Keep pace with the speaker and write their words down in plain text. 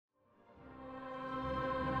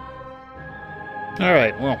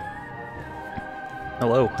Alright, well.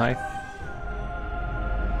 Hello, hi.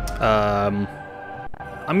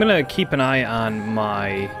 I'm gonna keep an eye on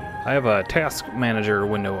my... I have a task manager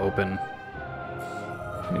window open.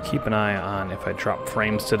 I'm gonna keep an eye on if I drop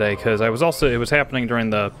frames today, because it was happening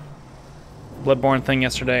during the Bloodborne thing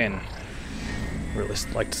yesterday, and I'd really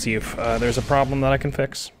like to see if there's a problem that I can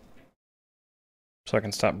fix. So I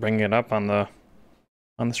can stop bringing it up on the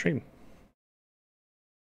stream.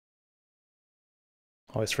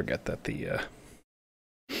 Always forget that the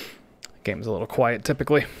game's a little quiet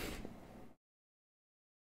typically.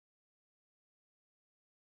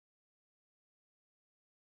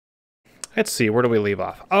 Let's see, where do we leave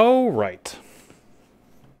off? Oh, right.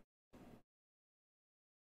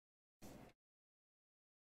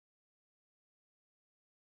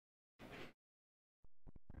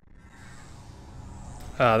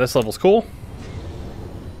 This level's cool.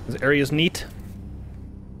 This area's neat.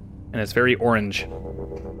 And it's very orange.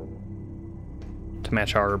 To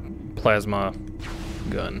match our plasma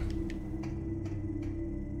gun.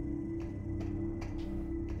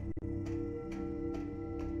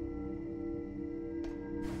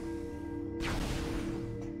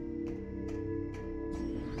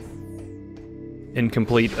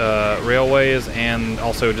 Incomplete railways, and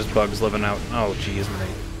also just bugs living out. Oh, geez, and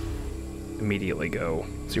they immediately go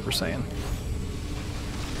Super Saiyan.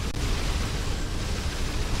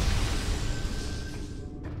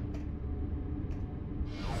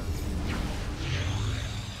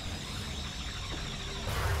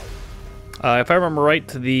 If I remember right,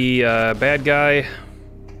 the bad guy...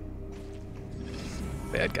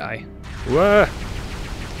 Whoa!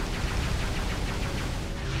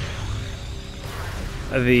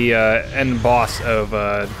 The end boss of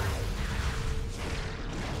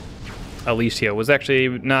Alicia was actually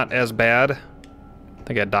not as bad. I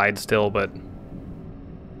think I died still, but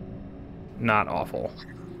not awful.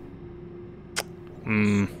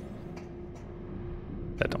 That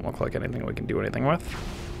don't look like anything we can do anything with.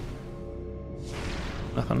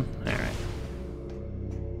 Nothing? Alright.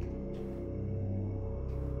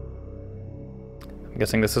 I'm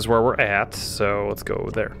guessing this is where we're at, so let's go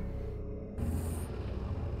there.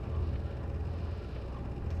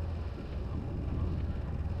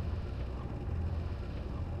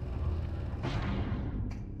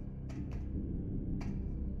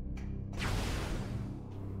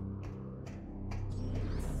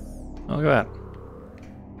 Oh, look at that.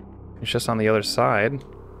 It's just on the other side.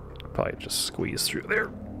 Probably just squeeze through there.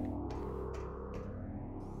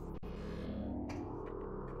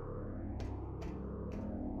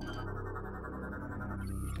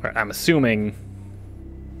 Alright, I'm assuming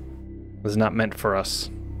this is not meant for us.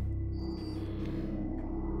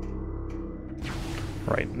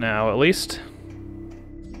 Right now, at least.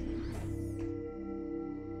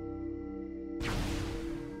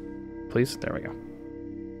 Please, there we go.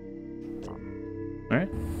 Alright.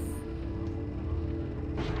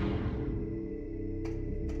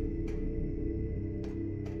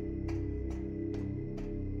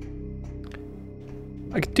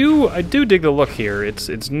 I do dig the look here.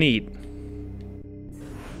 It's neat.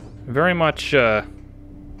 Very much,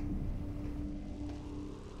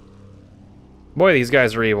 boy, these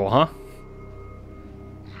guys are evil, huh?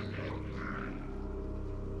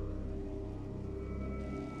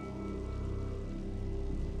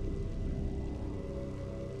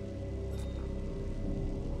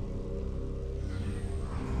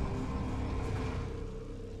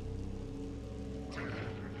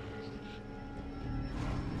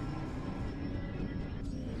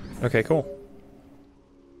 Okay, cool.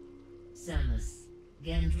 Samus,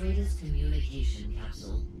 Gandrada's communication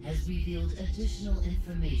capsule has revealed additional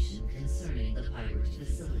information concerning the pirate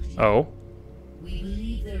facility. Oh. We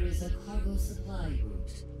believe there is a cargo supply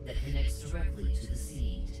route that connects directly to the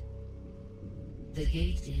seed. The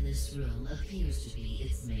gate in this room appears to be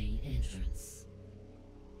its main entrance.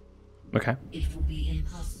 Okay. It will be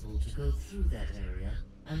impossible to go through that area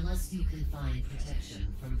unless you can find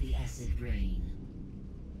protection from the acid rain.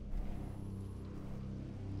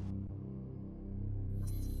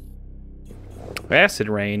 Acid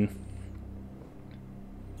rain.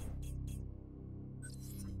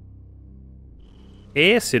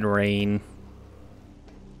 Acid rain.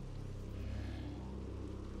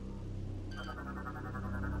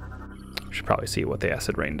 Should probably see what the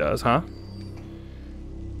acid rain does, huh?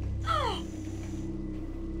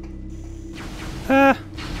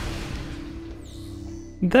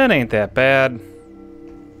 That ain't that bad.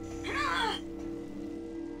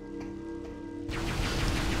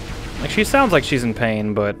 Like, she sounds like she's in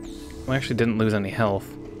pain, but we actually didn't lose any health.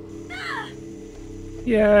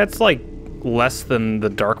 Yeah, it's like less than the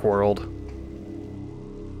Dark World.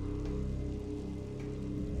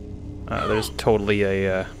 There's totally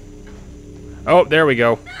a... Oh, there we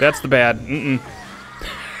go. That's the bad. Mm-mm.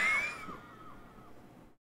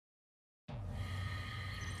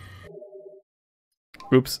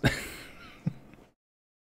 Oops.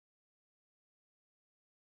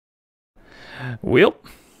 Well.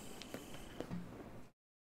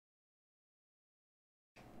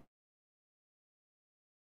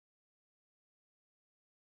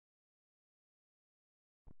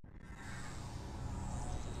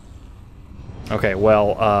 Okay,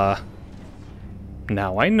 well,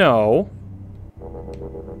 now I know.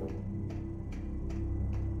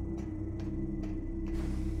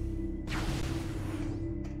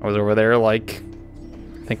 I was over there, like,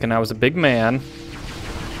 thinking I was a big man.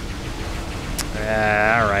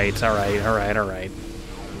 Alright, alright, alright, alright.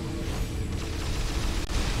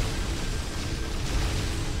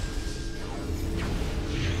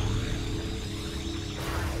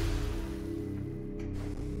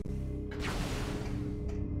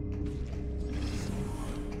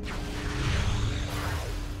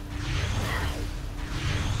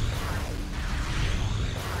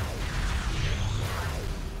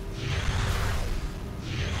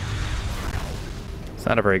 It's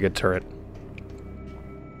not a very good turret.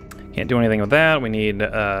 Can't do anything with that. We need,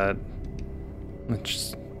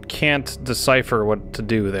 just can't decipher what to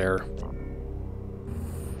do there.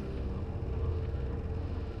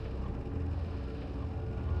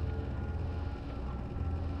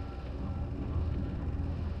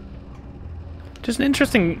 Just an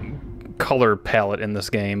interesting color palette in this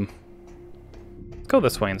game. Let's go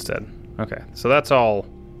this way instead. Okay, so that's all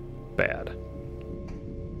bad.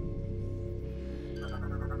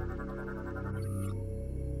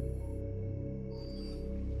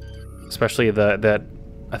 Especially that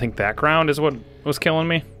I think background is what was killing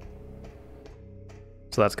me.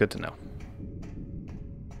 So that's good to know.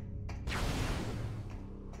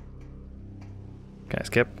 Can I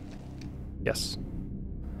skip? Yes.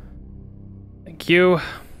 Thank you.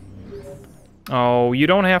 Oh, you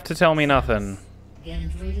don't have to tell me nothing.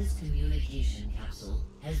 Gandrada's communication capsule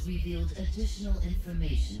has revealed additional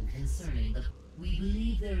information concerning the... We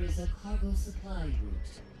believe there is a cargo supply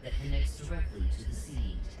route that connects directly to the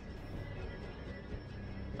seed.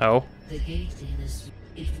 Oh. The gate in this...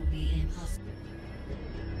 It will be impossible.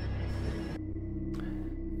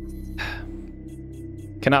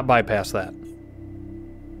 Cannot bypass that.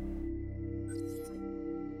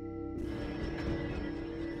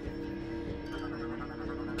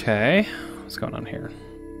 Okay. What's going on here?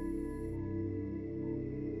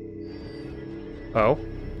 Oh.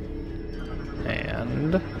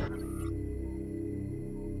 And...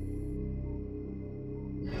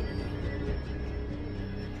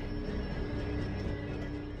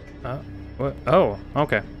 what? Oh,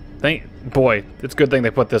 okay. Boy, it's a good thing they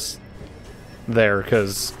put this there,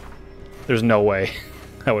 because there's no way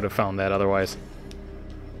I would have found that otherwise.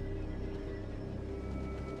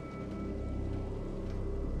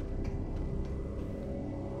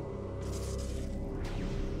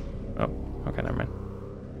 Oh, okay, never mind.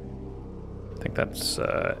 I think that's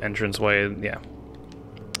entranceway, yeah.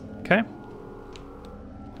 Okay.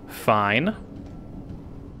 Fine.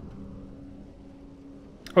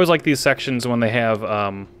 I always like these sections when they have,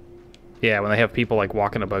 yeah, when they have people, like,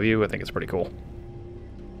 walking above you. I think it's pretty cool.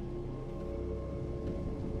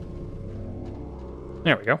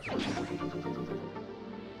 There we go.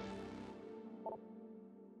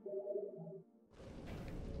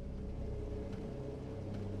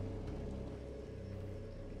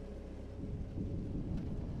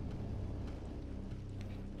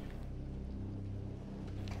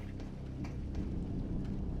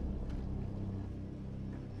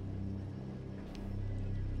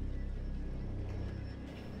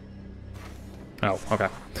 Oh, okay.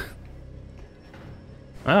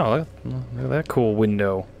 Oh, look at that cool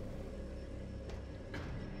window.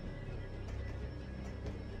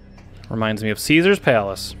 Reminds me of Caesar's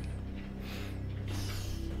Palace.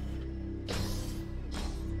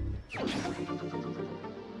 I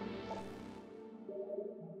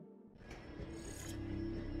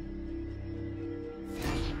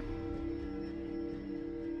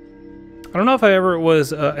don't know if I ever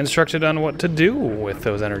was instructed on what to do with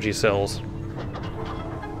those energy cells.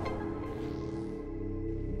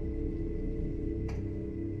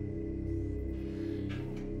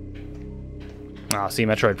 See,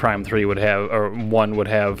 Metroid Prime 3 would have, or 1 would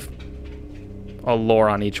have a lore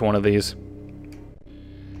on each one of these.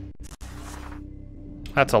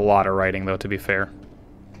 That's a lot of writing, though, to be fair.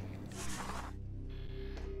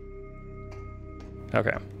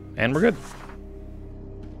 Okay, and we're good.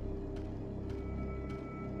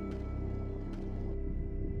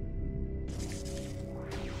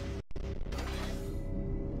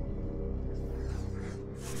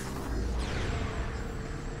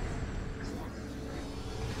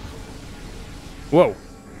 Whoa.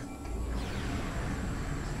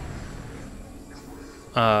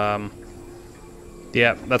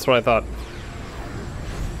 Yeah, that's what I thought.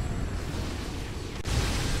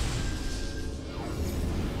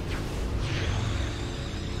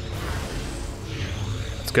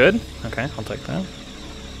 That's good. Okay, I'll take that.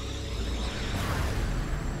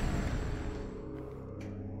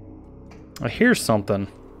 I hear something.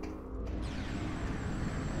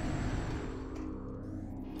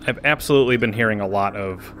 I've absolutely been hearing a lot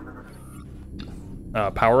of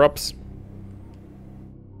power-ups.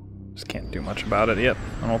 Just can't do much about it yet,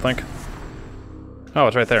 I don't think. Oh,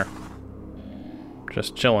 it's right there.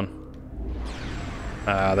 Just chilling.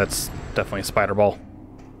 That's definitely a spider ball.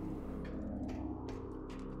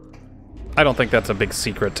 I don't think that's a big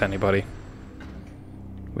secret to anybody.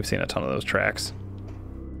 We've seen a ton of those tracks.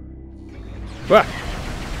 Ah!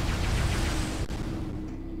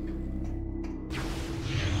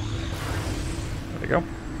 There we go.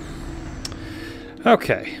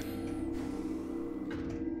 Okay.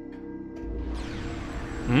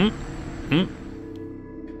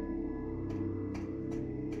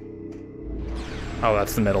 Oh,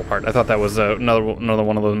 that's the middle part. I thought that was another one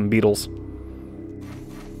of those beetles.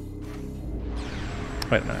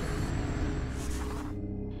 Wait a minute.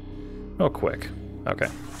 Real quick. Okay.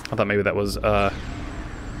 I thought maybe that was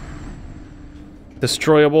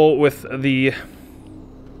destroyable with the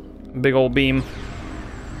big old beam.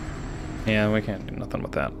 Yeah, we can't do nothing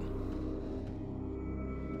with that.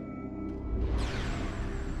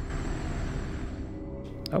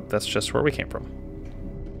 Oh, that's just where we came from.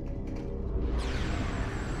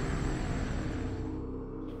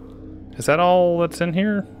 Is that all that's in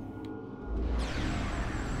here?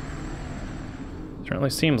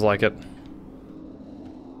 Certainly seems like it.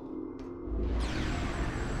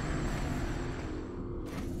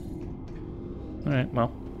 Alright,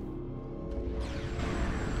 well.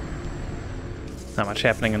 Not much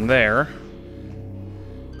happening in there.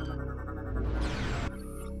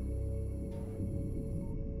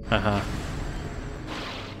 Uh-huh.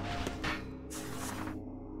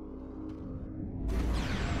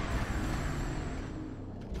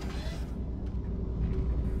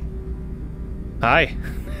 Hi.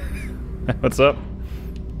 What's up?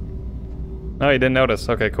 Oh, you didn't notice.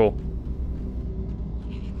 Okay, cool.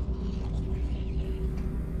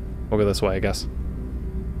 We'll go this way, I guess.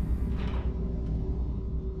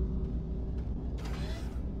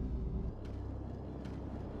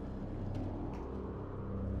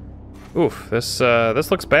 Oof, this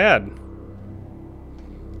looks bad.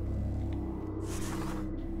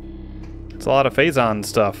 It's a lot of phazon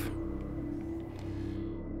stuff.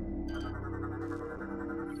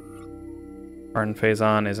 Hardened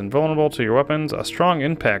phazon is invulnerable to your weapons. A strong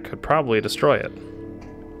impact could probably destroy it.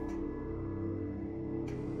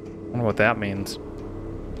 I wonder what that means.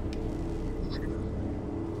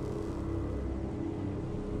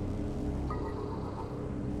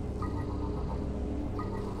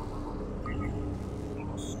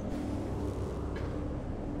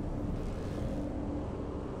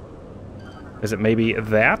 Is it maybe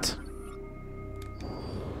that?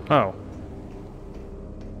 Oh.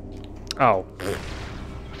 Oh.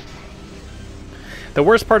 The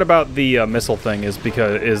worst part about the missile thing is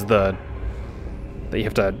that you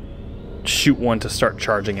have to shoot one to start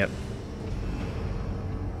charging it.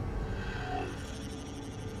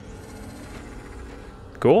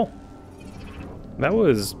 Cool. That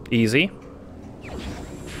was easy.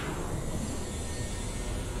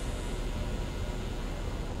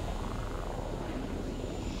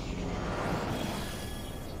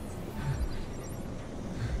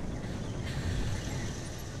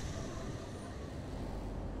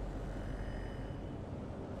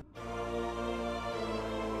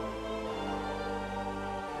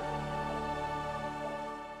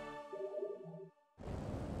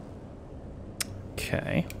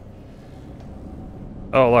 Okay.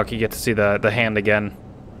 Oh, look, you get to see the hand again.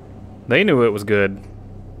 They knew it was good.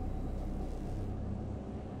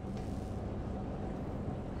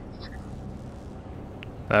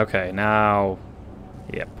 Okay, now...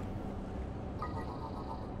 Yep.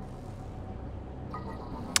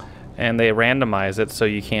 And they randomize it so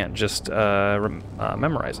you can't just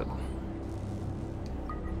memorize it.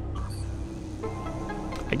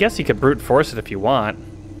 I guess you could brute force it if you want.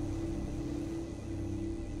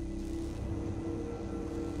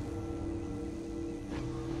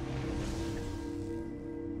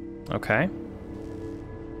 Okay.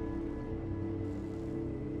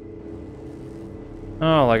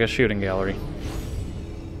 Oh, like a shooting gallery.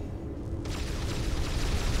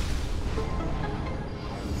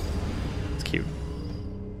 It's cute.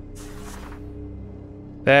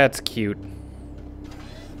 That's cute.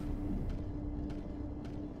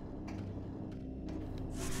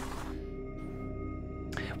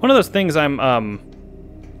 One of those things I'm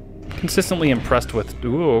consistently impressed with.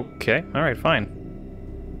 Ooh, okay. All right,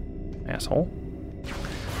 fine. Asshole.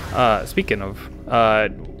 Speaking of,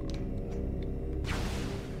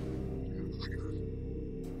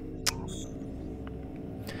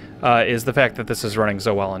 is the fact that this is running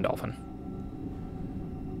so well on Dolphin.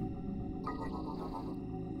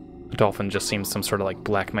 Dolphin just seems some sort of like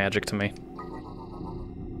black magic to me.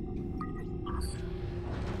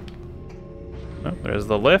 Oh, there's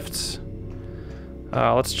the lift.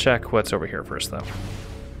 Let's check what's over here first, though.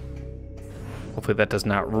 Hopefully that does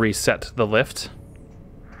not reset the lift.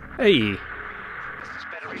 Hey! This is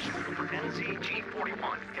Federation for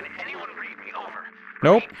NZG-41. Can anyone read me? Over.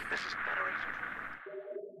 Nope. This is Federation.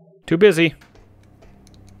 Too busy.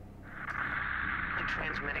 I'm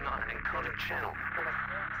transmitting on an encoded channel.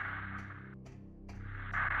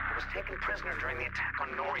 I was taken prisoner during the attack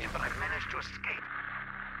on Noria, but I managed to escape.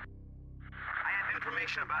 I have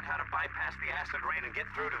information about how to bypass the acid rain and get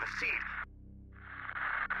through to the seed.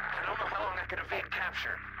 I don't know how long I could evade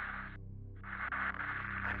capture.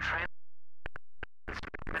 I'm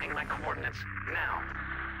transmitting my coordinates now.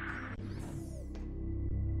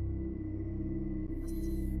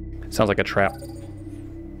 Sounds like a trap.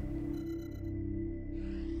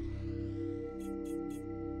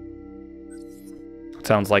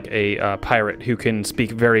 Sounds like a pirate who can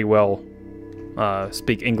speak very well,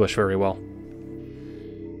 speak English very well.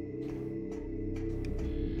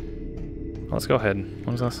 Let's go ahead.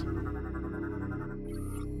 What is this?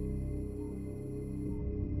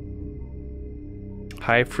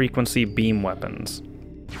 High frequency beam weapons.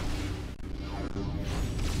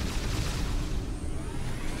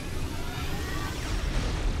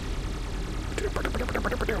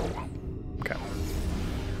 Okay.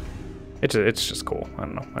 It's just cool. I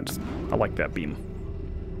don't know. I like that beam.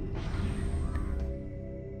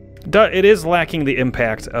 It is lacking the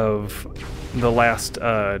impact of the last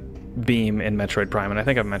beam in Metroid Prime, and I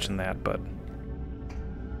think I've mentioned that, but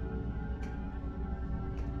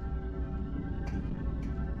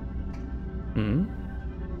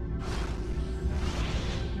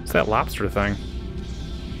it's that lobster thing.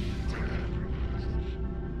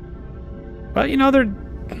 But you know,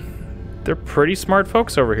 they're pretty smart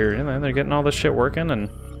folks over here. You know, they're getting all this shit working, and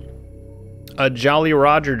a Jolly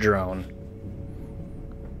Roger drone.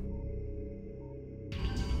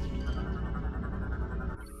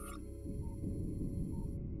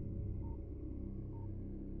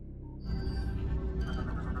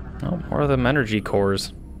 Oh, more of them energy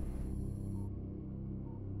cores.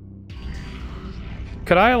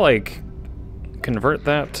 Could I, like, convert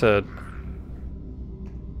that to...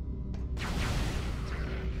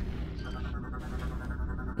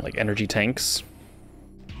 like, energy tanks?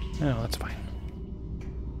 No, that's fine.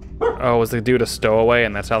 Oh, was the dude a stowaway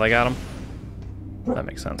and that's how they got him? That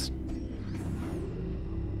makes sense.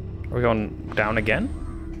 Are we going down again?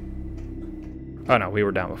 Oh, no, we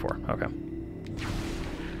were down before. Okay.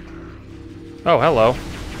 Oh, hello.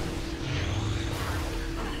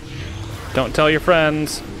 Don't tell your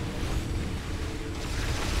friends.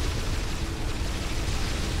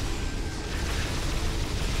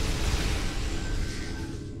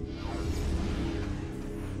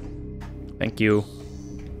 Thank you.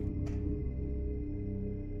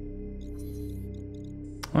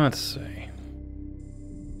 Let's see.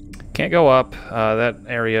 Can't go up. That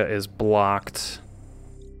area is blocked.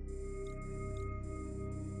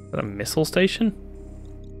 Is that a missile station?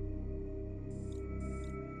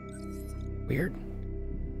 Weird.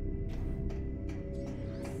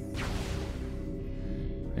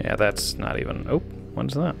 Yeah, that's not even... Oh,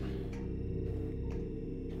 what's that?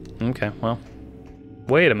 Okay, well.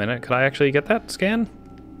 Wait a minute, could I actually get that scan?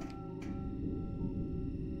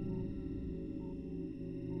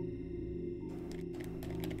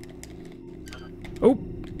 Oh!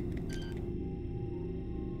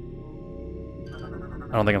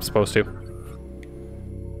 I don't think I'm supposed to.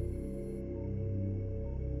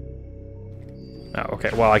 Oh, okay.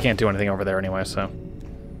 Well, I can't do anything over there anyway, so.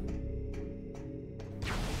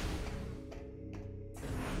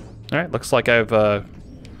 Alright, looks like I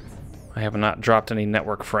have not dropped any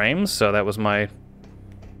network frames, so that was my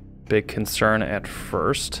big concern at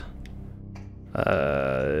first.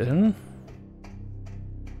 Okay.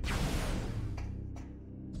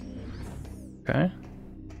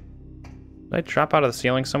 Did I drop out of the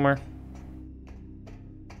ceiling somewhere?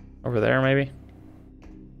 Over there, maybe?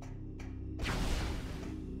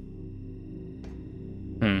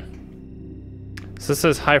 So this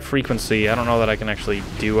is high frequency. I don't know that I can actually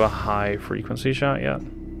do a high frequency shot yet.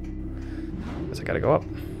 Guess I gotta go up.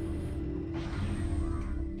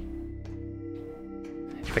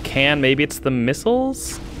 If I can, maybe it's the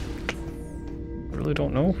missiles? really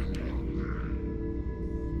don't know.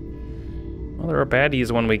 Well, there are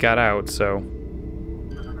baddies when we got out, so...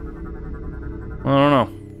 I don't know.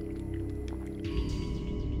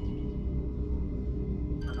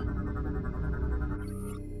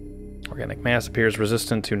 Organic mass appears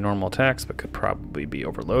resistant to normal attacks, but could probably be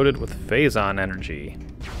overloaded with phazon energy.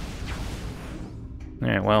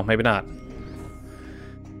 Alright, well, maybe not.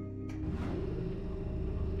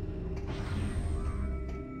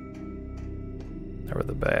 There were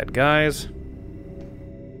the bad guys.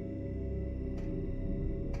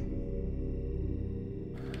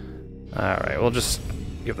 Alright, we'll just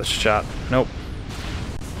give this a shot. Nope.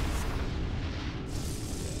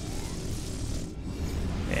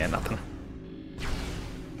 Yeah, nothing.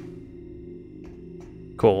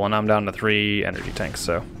 Cool, and I'm down to 3 energy tanks,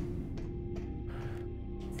 so...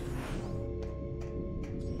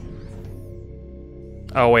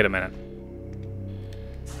 Oh, wait a minute.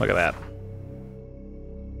 Look at that.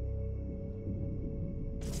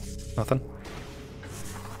 Nothing?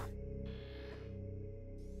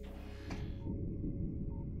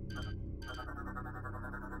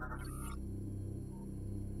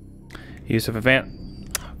 Use of advanced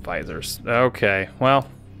visors. Okay, well...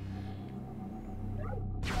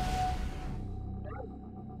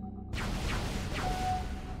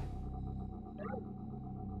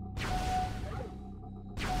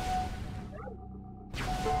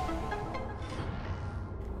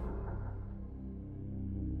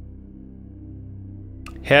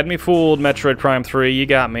 Had me fooled, Metroid Prime 3. You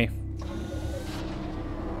got me.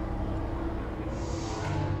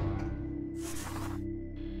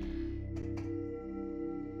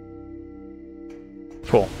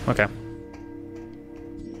 Cool. Okay.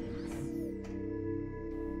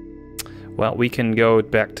 Well, we can go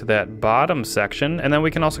back to that bottom section, and then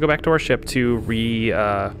we can also go back to our ship to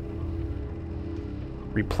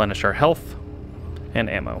replenish our health and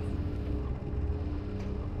ammo.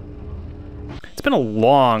 It's been a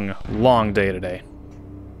long, long day today.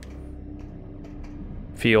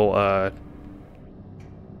 Feel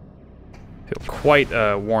quite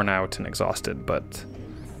worn out and exhausted, but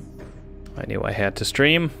I knew I had to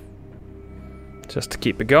stream just to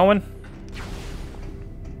keep it going.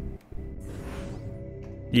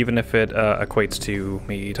 Even if it equates to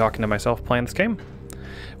me talking to myself playing this game.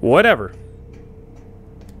 Whatever.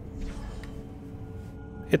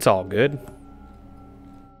 It's all good.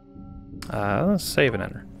 Let's save and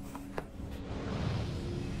enter.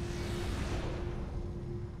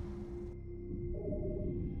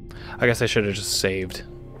 I guess I should have just saved.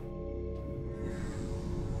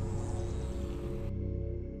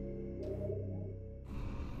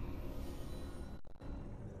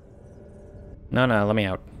 No, let me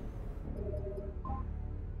out.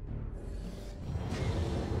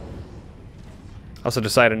 Also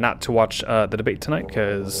decided not to watch the debate tonight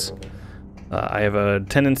because I have a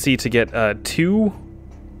tendency to get too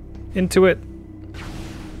into it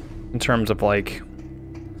in terms of like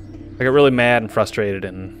I get really mad and frustrated,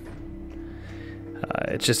 and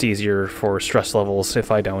it's just easier for stress levels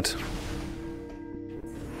if I don't.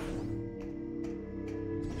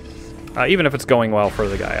 Even if it's going well for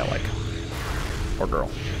the guy I like. Or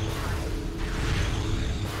girl.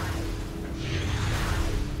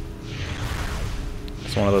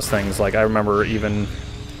 It's one of those things, like I remember even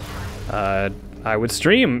I would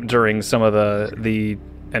stream during some of the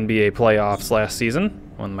NBA playoffs last season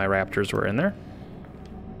when my Raptors were in there.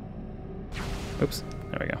 Oops,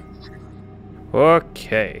 there we go.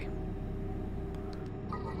 Okay.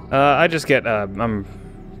 I just get, I'm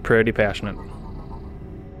pretty passionate.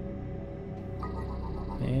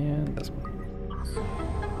 And this one.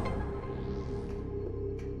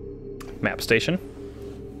 Map station.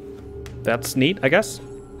 That's neat, I guess.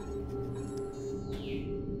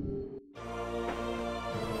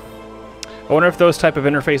 I wonder if those type of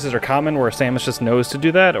interfaces are common where Samus just knows to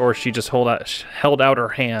do that, or she just held out her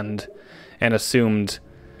hand and assumed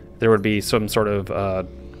there would be some sort of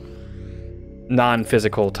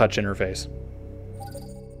non-physical touch interface.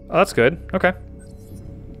 Oh, that's good. Okay.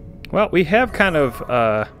 Well, we have kind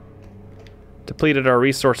of depleted our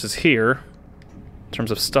resources here in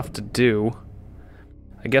terms of stuff to do.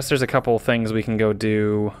 I guess there's a couple things we can go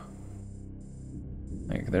do.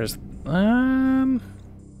 Like there's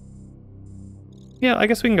yeah, I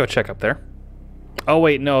guess we can go check up there. Oh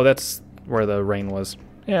wait, no, that's where the rain was.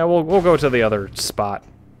 Yeah, we'll go to the other spot.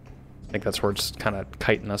 I think that's where it's kind of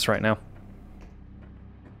kiting us right now.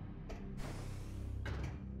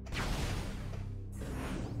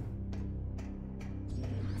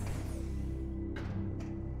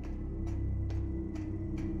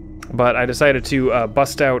 But I decided to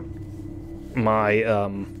bust out my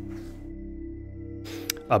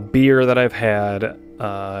a beer that I've had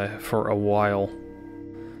for a while.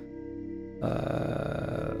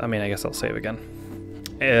 I mean, I guess I'll save again.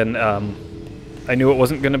 And I knew it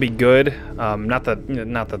wasn't going to be good. Not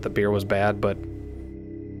that the beer was bad, but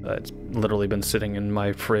it's literally been sitting in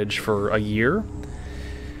my fridge for a year.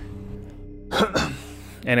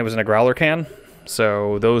 And it was in a growler can,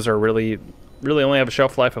 so those are really only have a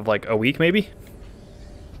shelf life of like a week, maybe,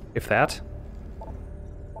 if that.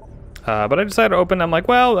 But I decided to open. I'm like,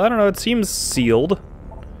 well, I don't know. It seems sealed,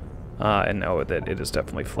 and no, it is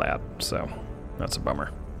definitely flat. So that's a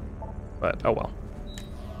bummer. But oh well.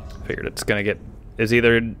 Figured it's gonna get is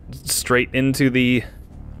either straight into the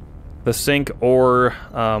sink or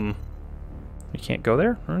you can't go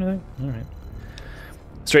there or anything. All right.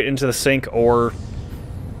 Straight into the sink, or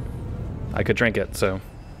I could drink it, so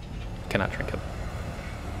cannot drink it.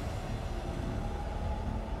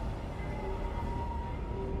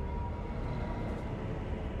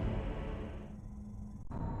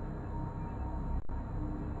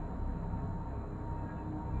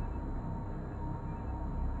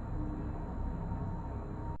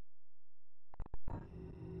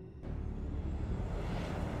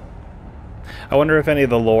 I wonder if any of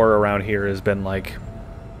the lore around here has been like,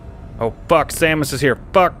 oh fuck, Samus is here.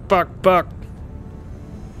 Fuck, fuck, fuck.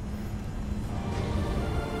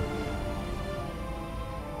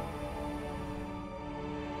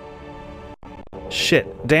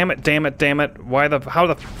 Shit. Damn it, damn it, damn it. How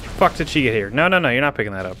the fuck did she get here? No, no, no, you're not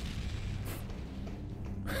picking that up.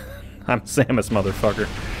 I'm Samus, motherfucker.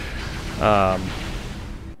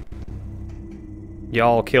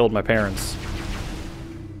 Y'all killed my parents.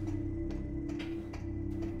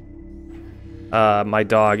 My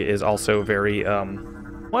dog is also very,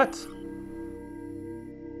 what?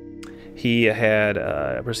 He had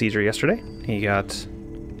a procedure yesterday. He got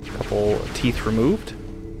a couple teeth removed.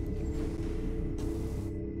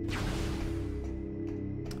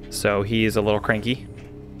 So he's a little cranky.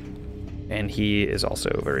 And he is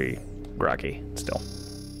also very groggy still.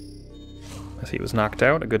 As he was knocked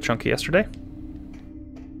out a good chunk yesterday.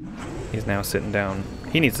 He's now sitting down.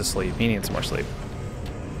 He needs to sleep. He needs more sleep.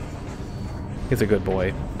 He's a good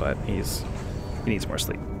boy, but he needs more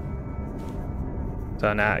sleep.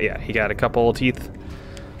 So now, yeah, he got a couple teeth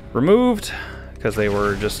removed because they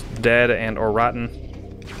were just dead and or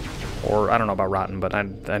rotten. Or I don't know about rotten, but I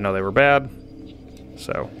know they were bad.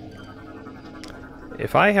 So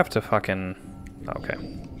if I have to fucking okay.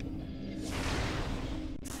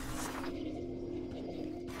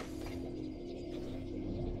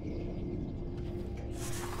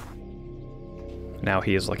 Now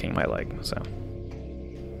he is licking my leg, so.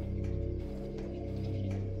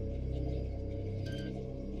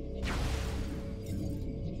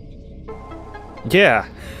 Yeah,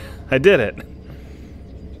 I did it.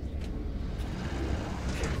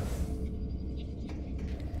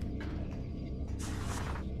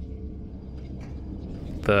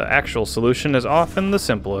 The actual solution is often the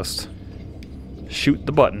simplest. Shoot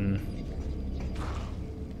the button.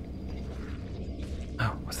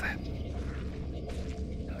 Oh, what's that?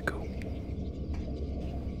 Go.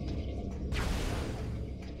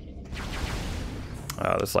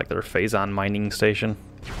 Oh, this is like their phase-on mining station.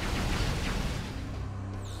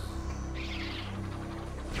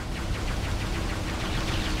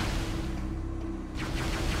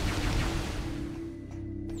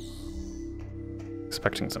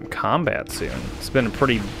 Expecting some combat soon. It's been a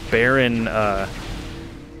pretty barren, oh.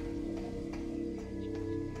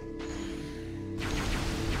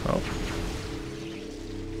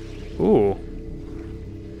 Ooh.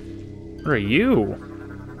 What are you?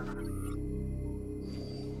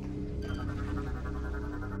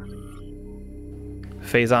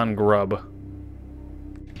 Phase-on grub.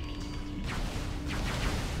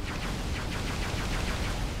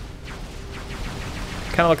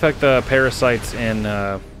 Kind of look like the parasites in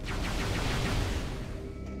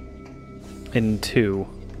 2.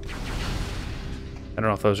 I don't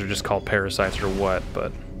know if those are just called parasites or what,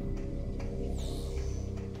 but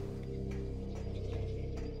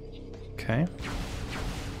okay.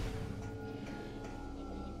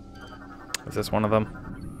 Is this one of them?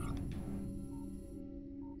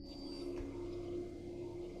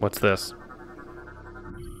 What's this?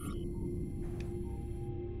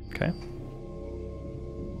 Okay.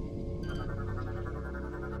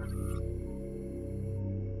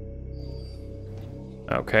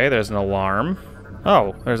 Okay, there's an alarm.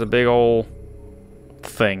 Oh, there's a big old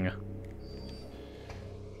thing.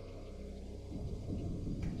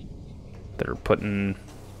 They're putting,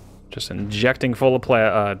 just injecting full of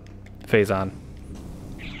phase-on.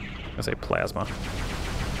 I say plasma.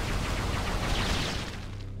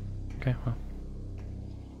 Okay, well.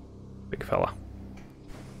 Big fella.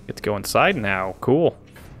 Get to go inside now. Cool.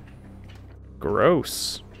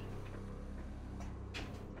 Gross.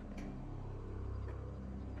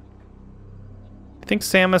 You think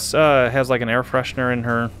Samus has like an air freshener in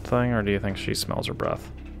her thing, or do you think she smells her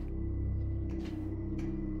breath?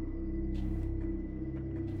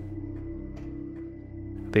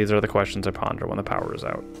 These are the questions I ponder when the power is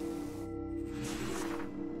out.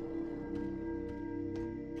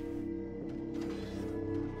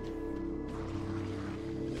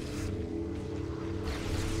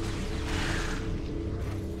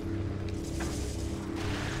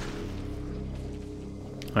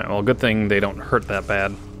 Alright, well, good thing they don't hurt that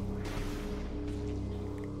bad.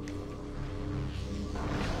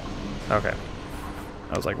 Okay.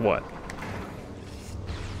 I was like, what?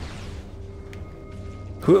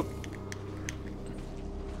 Whoop.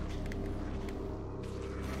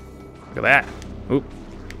 Look at that. Oop.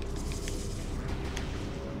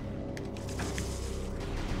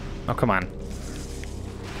 Oh, come on.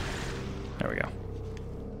 There we go.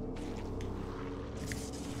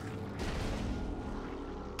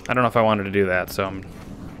 I don't know if I wanted to do that, so I'm...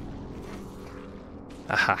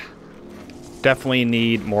 Aha. Definitely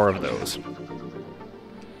need more of those.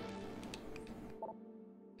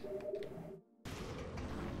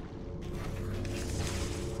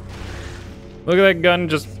 Look at that gun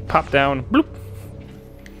just pop down. Bloop.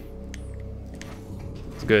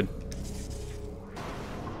 It's good.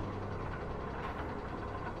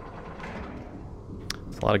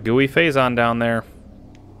 There's a lot of gooey phazon down there.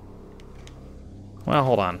 Well,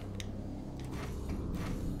 hold on.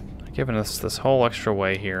 They're giving us this whole extra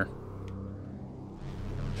way here.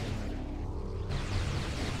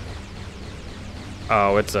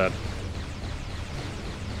 Oh, it's a...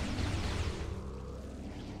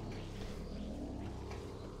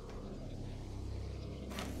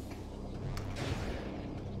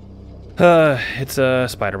 it's a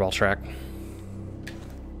spider ball track.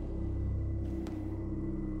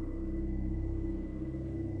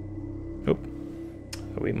 Oop.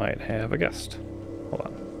 We might have a guest. Hold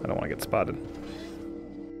on. I don't want to get spotted.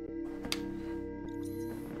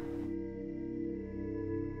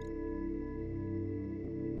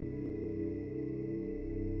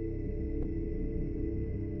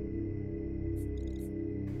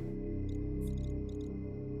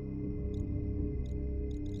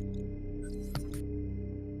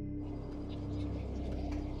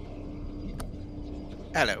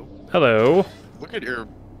 Hello. Hello. Look at your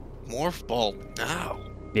morph ball now.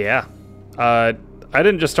 Yeah. I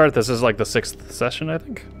didn't just start this. This is like the 6th session, I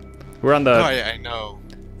think. We're on the... Oh, yeah, I know.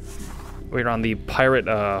 We're on the pirate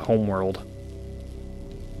homeworld.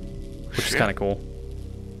 Which is kind of cool.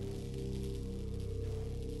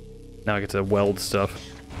 Now I get to weld stuff.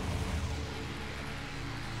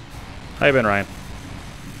 How you been, Ryan?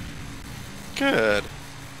 Good.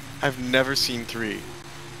 I've never seen 3.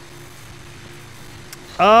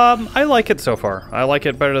 I like it so far. I like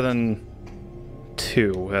it better than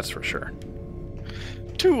 2, that's for sure.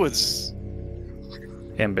 2 was...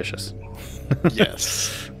 ambitious.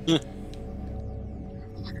 Yes. What?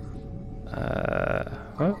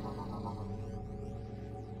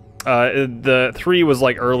 The 3 was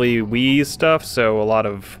like early Wii stuff, so a lot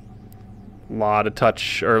of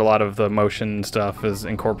touch, or a lot of the motion stuff is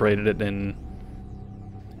incorporated it in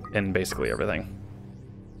basically everything.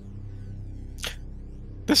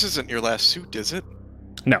 This isn't your last suit, is it?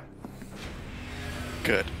 No.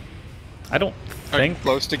 Good. I don't Are you think...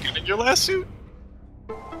 close to getting your last suit?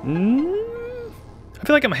 I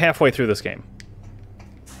feel like I'm halfway through this game.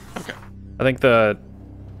 Okay. I think the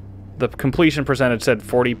completion percentage said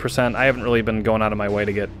 40%. I haven't really been going out of my way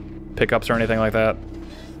to get pickups or anything like that.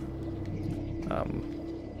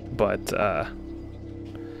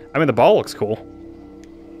 I mean, the ball looks cool.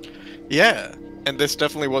 Yeah, and this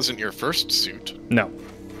definitely wasn't your first suit. No.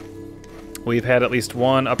 We've had at least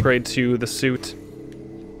one upgrade to the suit.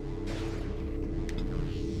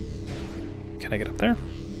 Can I get up there?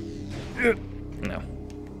 No.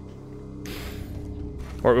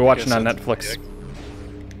 What are we watching on Netflix?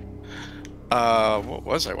 What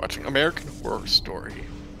was I watching? American Horror Story.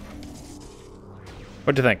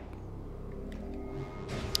 What'd you think?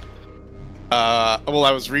 Well,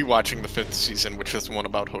 I was rewatching the 5th season, which is the one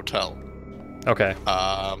about Hotel. Okay.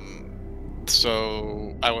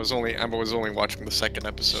 So I was only watching the 2nd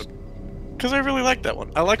episode because I really like that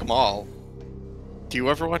one. I like them all. Do you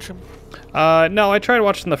ever watch them? No, I tried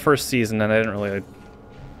watching the 1st season and I didn't really.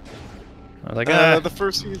 I was like, the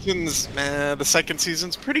 1st season's the 2nd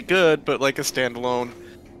season's pretty good, but like a standalone.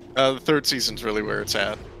 The 3rd season's really where it's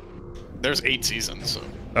at. There's 8 seasons, so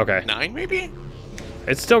okay. 9 maybe.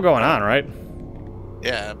 It's still going on, right?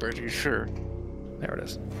 Yeah, pretty sure. There it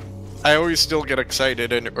is. I always still get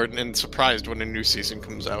excited and surprised when a new season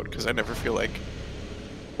comes out, because I never feel like...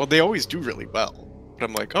 Well, they always do really well. But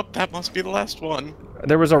I'm like, oh, that must be the last one.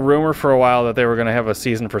 There was a rumor for a while that they were going to have a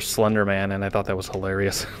season for Slender Man, and I thought that was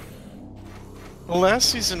hilarious. The last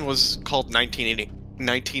season was called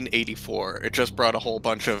 1984. It just brought a whole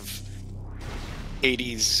bunch of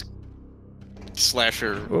 80s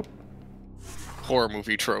slasher horror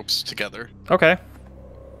movie tropes together. Okay.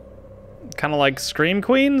 Kind of like Scream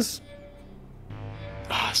Queens?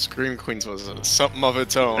 Scream Queens was something of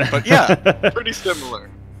its own. But yeah, pretty similar.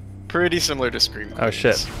 Pretty similar to Scream Queens. Oh,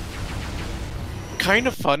 shit. Kind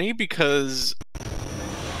of funny because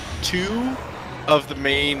two of the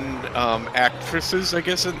main actresses, I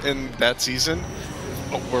guess, in that season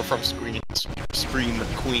were from Scream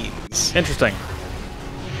Queens. Interesting.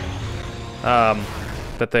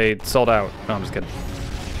 That they sold out. No, I'm just kidding.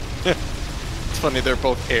 It's funny, they're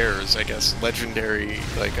both heirs, I guess. Legendary,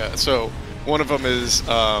 like, so one of them is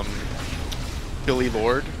Billy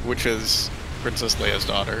Lord, which is Princess Leia's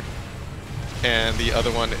daughter. And the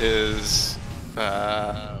other one is...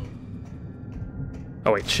 Oh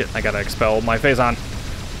wait, shit, I gotta expel my Phazon.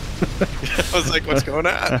 I was like, what's going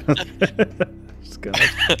on?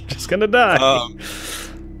 just gonna die.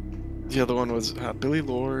 The other one was Billy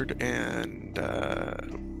Lord and...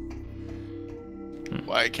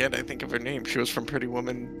 Why can't I think of her name? She was from Pretty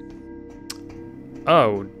Woman.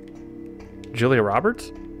 Oh, Julia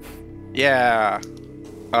Roberts? Yeah.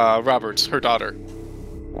 Roberts, her daughter.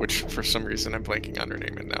 Which, for some reason, I'm blanking on her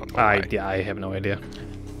name and now. Yeah, I have no idea.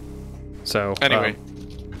 So anyway,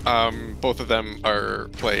 both of them are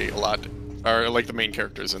like the main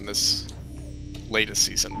characters in this latest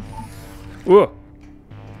season. Ooh.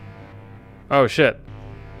 Oh shit.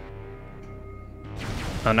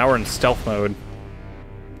 Oh, now we're in stealth mode.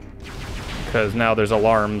 Because now there's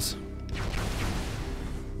alarms.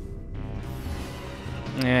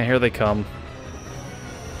 Yeah, here they come.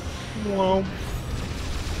 Whoa.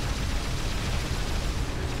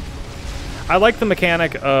 I like the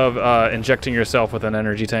mechanic of injecting yourself with an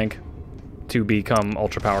energy tank to become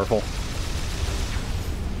ultra powerful.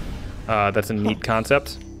 That's a neat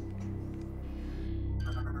concept.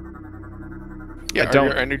 Yeah, are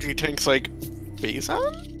your energy tanks like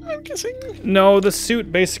Phazon, I'm guessing? No, the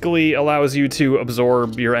suit basically allows you to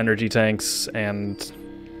absorb your energy tanks, and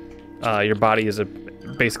your body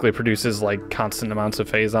basically produces like constant amounts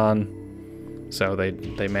of Phazon. So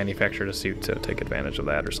they manufactured a suit to take advantage of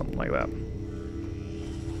that or something like that.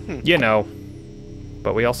 You know.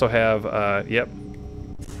 But we also have, yep,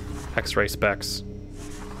 X-ray specs.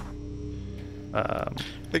 I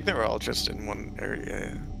think they're all just in one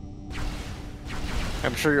area.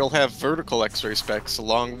 I'm sure you'll have vertical X-ray specs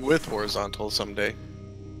along with horizontal someday.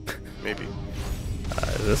 Maybe.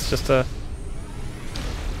 Is this just a...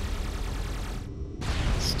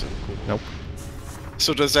 Still cool. Nope.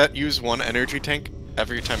 So does that use one energy tank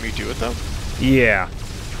every time you do it, though? Yeah.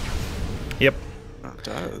 Yep. It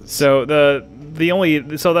does. So the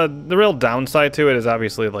real downside to it is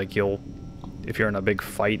obviously like if you're in a big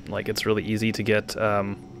fight, like it's really easy to get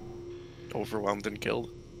overwhelmed and killed.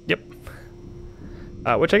 Yep.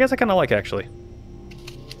 Which I guess I kind of like, actually.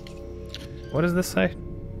 What does this say?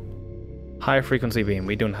 High frequency beam.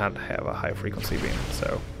 We do not have a high frequency beam,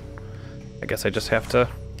 so I guess I just have to...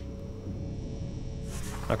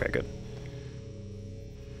 Okay, good.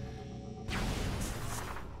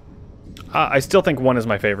 I still think 1 is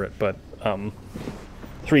my favorite, but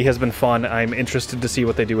 3 has been fun. I'm interested to see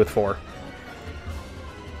what they do with 4.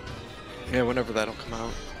 Yeah, whenever that'll come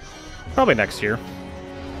out. Probably next year.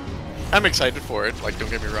 I'm excited for it, like, don't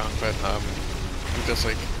get me wrong, but I'm just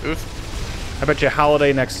like, oof. I bet you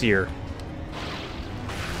holiday next year.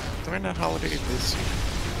 Why not holiday this year?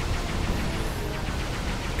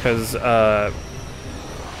 Because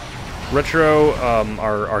Retro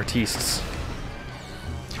are artistes.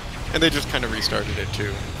 And they just kind of restarted it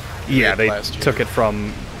too. Yeah, they took it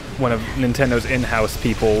from one of Nintendo's in-house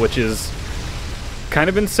people, which is kind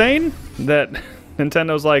of insane that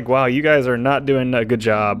Nintendo's like, wow, you guys are not doing a good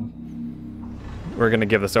job. We're going to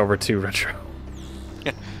give this over to Retro.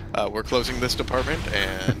 We're closing this department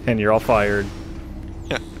and... and you're all fired.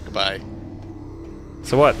 Yeah, goodbye.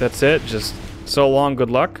 So what, that's it? Just so long, good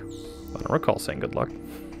luck? I don't recall saying good luck.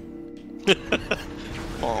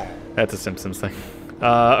 Oh. That's a Simpsons thing.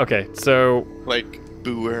 Okay, so... Like,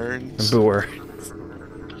 boo earns? Boo earns.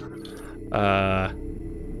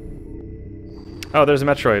 Oh, there's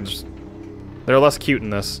Metroids. They're less cute in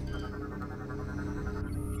this.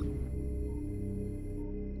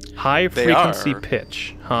 High frequency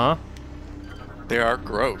pitch, huh? They are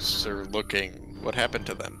gross. They're looking What happened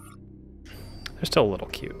to them? They're still a little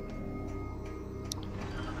cute.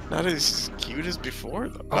 Not as cute as before,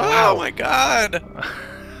 though. Oh, wow. Oh my god!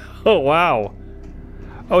 Oh, wow.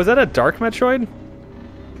 Oh, is that a Dark Metroid?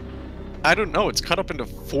 I don't know. It's cut up into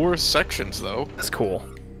 4 sections, though. That's cool.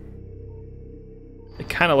 It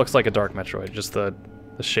kind of looks like a Dark Metroid, just the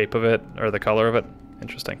shape of it, or the color of it.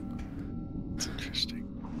 Interesting. It's interesting.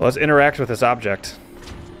 Well, let's interact with this object.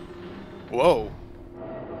 Whoa.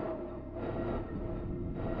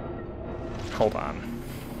 Hold on.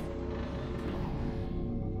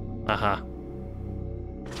 Uh-huh.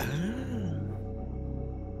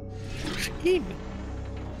 Push in.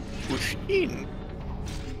 Push in.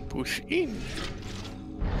 Push in.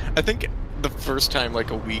 I think the first time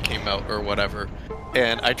like a Wii came out or whatever,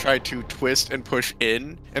 and I tried to twist and push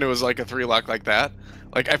in, and it was like a 3-lock like that.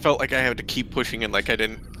 Like I felt like I had to keep pushing in, like I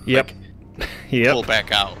didn't Yep. like, Yep. pull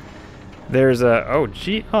back out. There's a... Oh,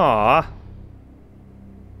 gee. Aw.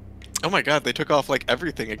 Oh my god, they took off like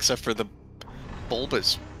everything except for the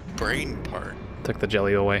bulbous brain part. Took the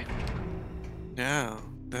jelly away. Yeah,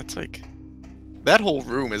 that's like... That whole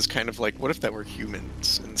room is kind of like, what if that were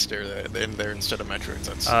humans instead in there instead of Metroids?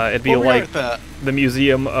 That's It'd be like the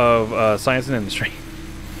Museum of Science and Industry.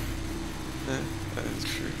 that is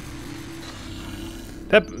true.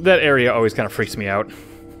 That area always kind of freaks me out.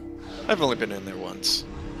 I've only been in there once.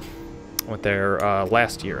 Went there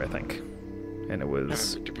last year, I think. And it I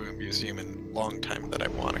was... haven't been to a museum in a long time that I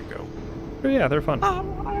want to go. Oh, yeah, they're fun. I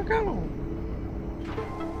want to go.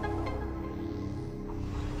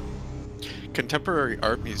 Contemporary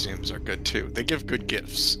art museums are good too. They give good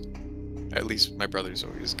gifts. At least my brothers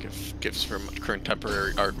always give gifts from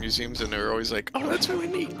contemporary art museums, and they're always like, "Oh, that's really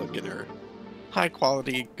neat. Look at her, high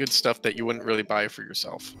quality, good stuff that you wouldn't really buy for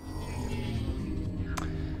yourself."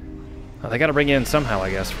 Well, they got to bring you in somehow,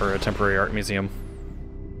 I guess, for a temporary art museum.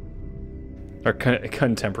 Or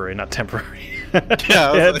contemporary, not temporary.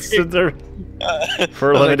 Yeah, I was they're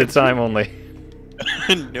for a limited time only.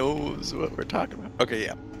 Knows what we're talking about. Okay,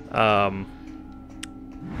 yeah.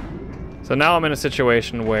 So now I'm in a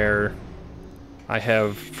situation where I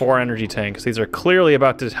have 4 energy tanks. These are clearly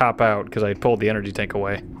about to hop out because I pulled the energy tank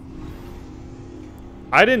away.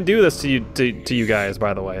 I didn't do this to you guys,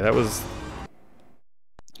 by the way. That was...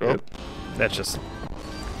 Oh. That's just...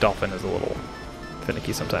 Dolphin is a little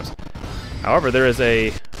finicky sometimes. However, there is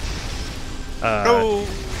a... Oh.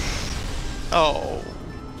 Oh.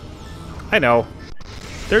 I know.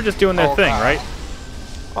 They're just doing their thing, God. right?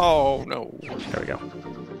 Oh no. There we go.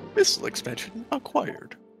 Missile expansion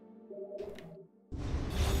acquired.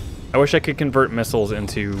 I wish I could convert missiles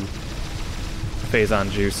into phazon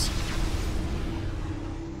juice.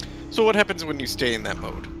 So what happens when you stay in that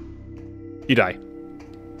mode? You die.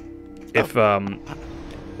 If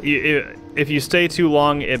if you stay too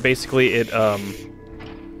long, it basically it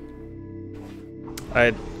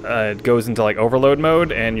goes into like overload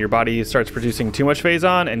mode, and your body starts producing too much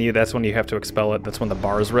phazon, and that's when you have to expel it. That's when the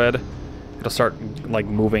bar's red. It'll start like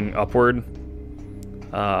moving upward.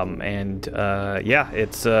 Yeah,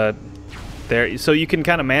 it's there. So you can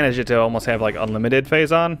kind of manage it to almost have like unlimited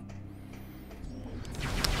phazon.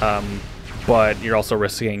 But you're also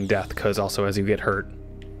risking death because also as you get hurt.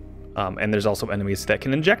 And there's also enemies that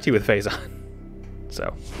can inject you with phazon.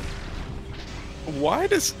 So. Why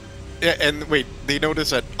does... Yeah, and wait, they notice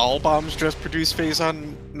that all bombs just produce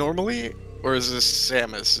phazon normally? Or is this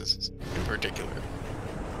Samus in particular?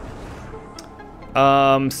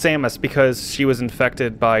 Samus, because she was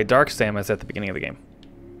infected by Dark Samus at the beginning of the game.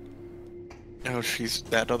 Oh,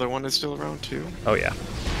 that other one is still around too? Oh, yeah.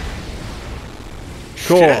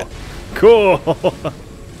 Cool. Shit. Cool.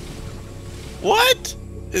 What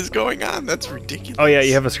is going on? That's ridiculous. Oh, yeah,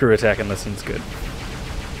 you have a screw attack in this, and it's good.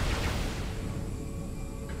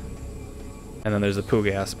 And then there's the poo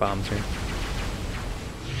gas bombs here.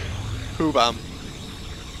 Poo bomb.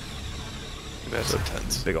 That's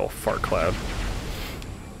intense. Big old fart cloud.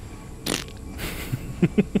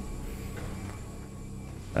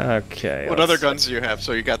 Okay. What other guns do you have?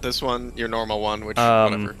 So you got this one, your normal one, which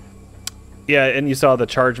whatever. Yeah, and you saw the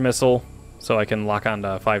charge missile, so I can lock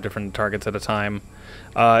onto 5 different targets at a time.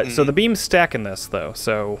 So the beams stack in this, though,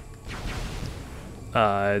 so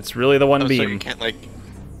it's really the one beam. So you can't like.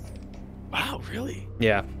 Wow, really?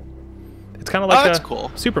 Yeah. It's kind of like that's a cool.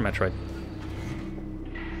 Super Metroid.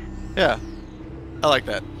 Yeah, I like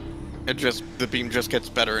that. The beam just gets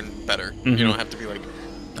better and better. Mm-hmm. You don't have to be like,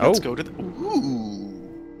 let's go to the... Ooh.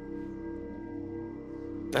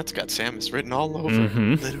 That's got Samus written all over,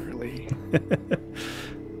 literally.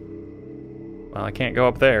 Well, I can't go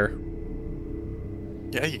up there.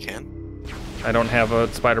 Yeah, you can. I don't have a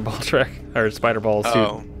spider ball track, or spider ball suit.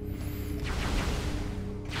 Oh.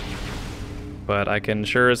 but I can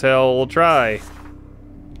sure as hell try.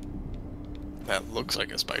 That looks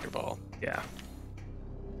like a spider ball. Yeah.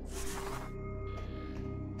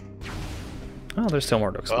 Oh, there's still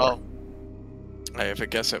more to explore. Well, I have a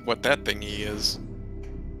guess at what that thingy is.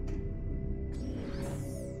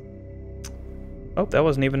 Oh, that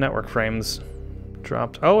wasn't even network frames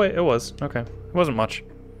dropped. Oh, wait, it was. Okay. It wasn't much.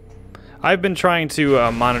 I've been trying to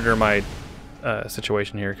monitor my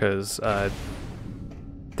situation here because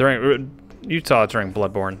you saw it during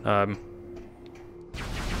Bloodborne.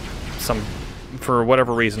 For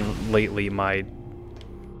whatever reason lately, my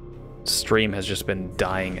stream has just been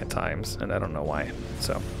dying at times, and I don't know why.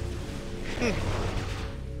 So.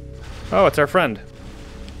 Oh, it's our friend.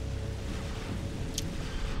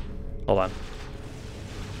 Hold on.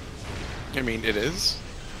 I mean, it is.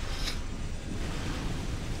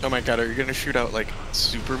 Oh my god, are you gonna shoot out, like,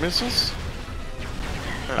 super missiles?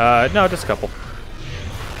 No, just a couple.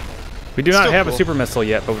 We do not Still have a cool. super missile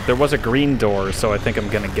yet, but there was a green door, so I think I'm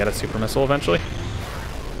gonna get a super missile eventually.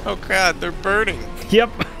 Oh god, they're burning. Yep.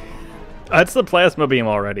 That's the plasma beam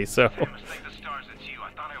already, so... Samus, thank the stars, it's you.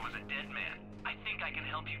 I thought I was a dead man. I think I can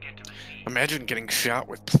help you get to the seed. Imagine getting shot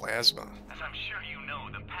with plasma. As I'm sure you know,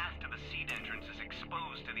 the path to the seed entrance is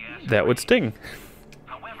exposed to the acid That would rain. sting.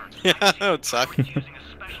 However, Yeah, I've seen that would suck. droids using a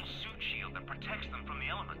special suit shield that protects them from the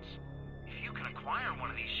elements. If you can acquire one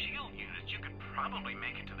of these shield units, you could probably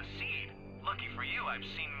make it to the seed. Lucky for you, I've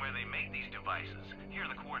seen where they make these devices. Here are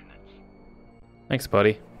the coordinates. Thanks,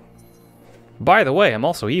 buddy. By the way, I'm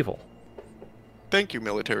also evil. Thank you,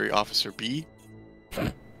 Military Officer B.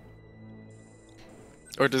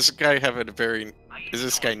 Or does this guy have a very... Is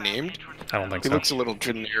this guy named? I don't think He so. looks a little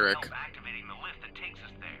generic. Activating the lift that takes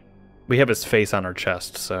us there. We have his face on our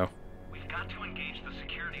chest, so... We've got to engage the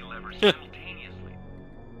security lever simultaneously.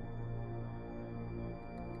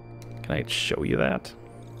 Can I show you that?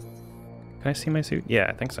 Can I see my suit? Yeah,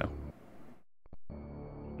 I think so.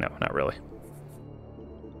 No, not really.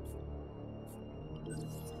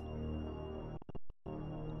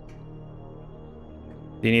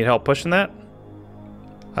 Do you need help pushing that?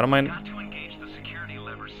 I don't mind. Got to engage the security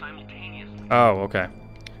lever simultaneously. Oh, okay.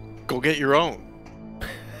 Go get your own.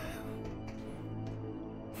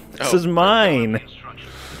 This Oh. is mine.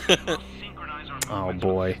 Instructions. We'll synchronize our Oh, movements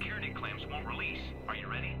boy. when the security claims won't release. Are you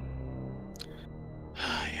ready?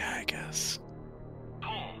 Yeah, I guess.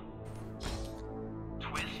 Pull.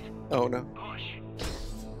 Twist. Oh no. Push.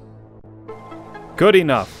 Good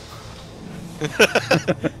enough.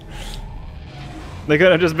 They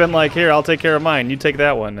could have just been like, here, I'll take care of mine. You take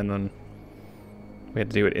that one, and then we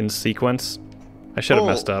had to do it in sequence. I should have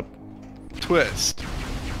messed up. Twist.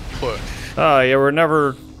 Push. Oh, yeah, we're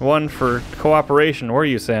never one for cooperation, were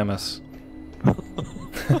you, Samus?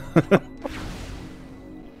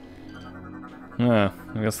 Yeah,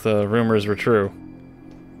 I guess the rumors were true.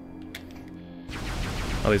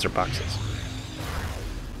 Oh, these are boxes.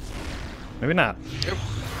 Maybe not. Yep.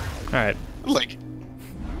 Alright. Like...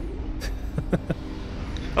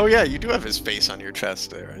 Oh yeah, you do have his face on your chest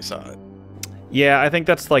there, I saw it. Yeah, I think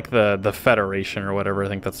that's like the Federation or whatever. I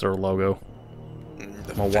think that's their logo.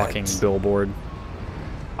 The A walking feds. billboard.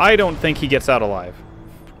 I don't think he gets out alive.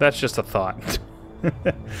 That's just a thought.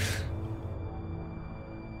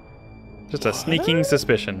 Just a sneaking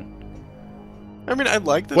suspicion. I mean, I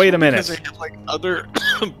like this Wait a one minute. because they have, like, other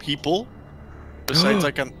people besides,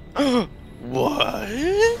 like, an... What?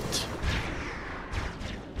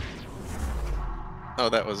 Oh,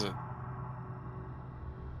 that was it.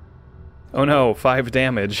 Oh no, 5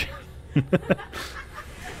 damage.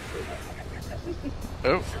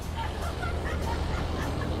 Oh.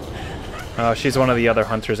 Oh, she's one of the other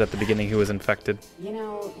hunters at the beginning who was infected. You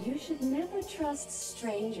know, you should never trust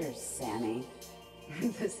strangers, Sammy.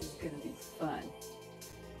 This is gonna be fun.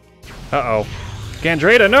 Uh-oh.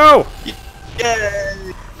 Gandrada, no!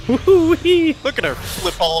 Yay! Woohoo-wee! Look at her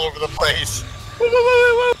flip all over the place.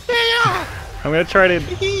 Yeah! I'm gonna try to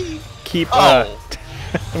keep, Oh.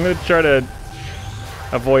 I'm gonna try to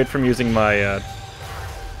avoid from using my,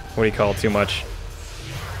 what do you call it, too much?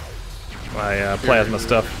 My, plasma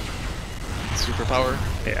stuff. Superpower.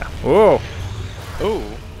 Yeah. Whoa! Oh.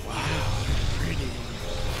 Wow. Pretty.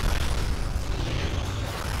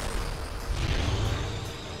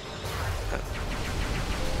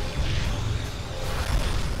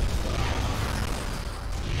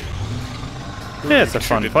 Yeah, it's a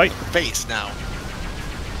fun Shoot it fight. in the face now.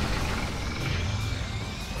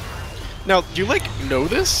 Now, do you, like, know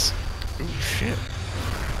this? Oh, shit.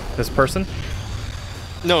 This person?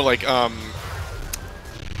 No, like, I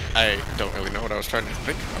don't really know what I was trying to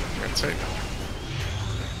think about. I'm gonna say.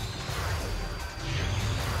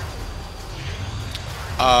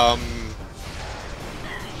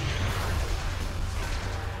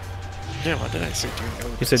 Yeah, what did I say? Do you know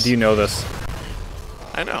You this? said, do you know this?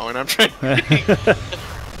 I know, and I'm trying.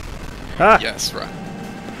 Ah! Yes, right.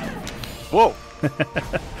 Whoa.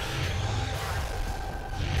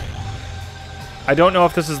 I don't know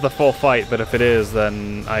if this is the full fight, but if it is,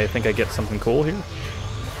 then I think I get something cool here.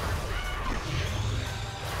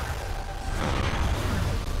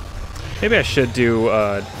 Maybe I should do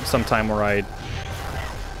some time where I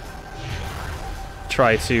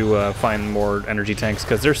try to find more energy tanks,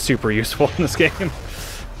 because they're super useful in this game.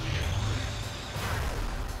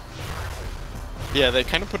 Yeah, they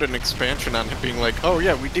kind of put an expansion on it, being like, oh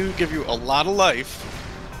yeah, we do give you a lot of life,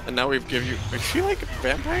 and now we've give you. Is she like a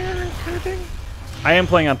vampire or anything? I am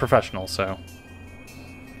playing on professional, so.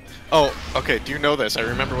 Oh, okay. Do you know this? I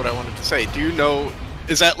remember what I wanted to say. Do you know?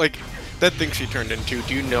 Is that like that thing she turned into?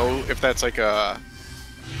 Do you know if that's like a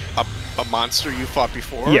monster you fought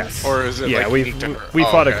before? Yes. Or is it yeah, like unique to her? we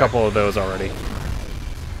fought okay. a couple of those already.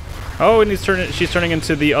 Oh, and she's turning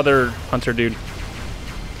into the other hunter dude.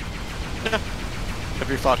 Have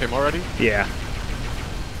you fought him already? Yeah.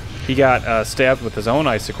 He got stabbed with his own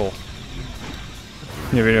icicle.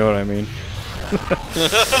 If you know what I mean.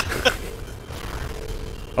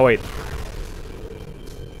 Oh, wait.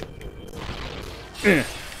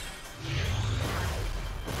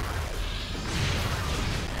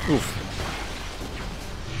 Oof.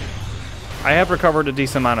 I have recovered a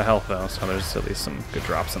decent amount of health, though, so there's at least some good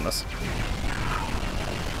drops in this.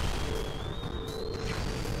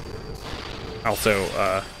 Also,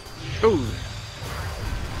 Ooh.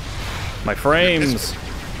 my frames.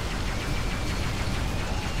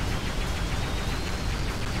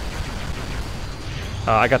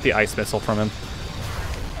 I got the ice missile from him.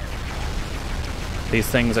 These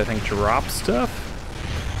things, I think, drop stuff.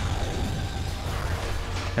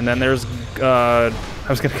 And then there's, I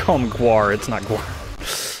was gonna call him Gwar. It's not Gwar.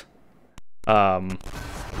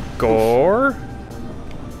 Gore?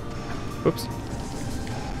 Oops.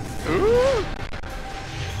 Ooh.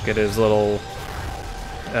 Get his little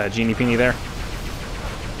genie peenie there.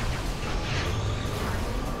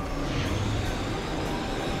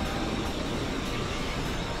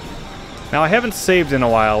 Now, I haven't saved in a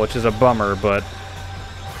while, which is a bummer, but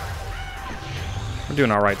we're doing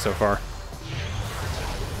alright so far.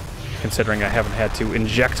 Considering I haven't had to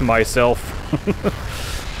inject myself.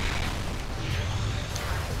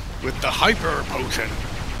 With the hyper potion.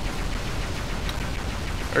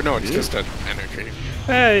 Or no, it's just an energy.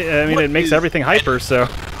 I mean, What it makes is everything hyper, so.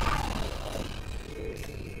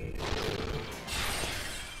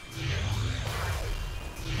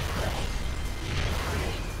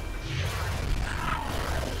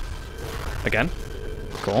 Again?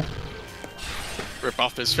 Cool. Rip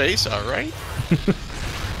off his face, alright.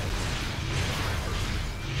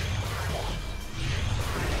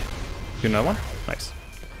 Do another one? Nice.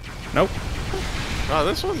 Nope. Oh,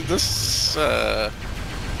 this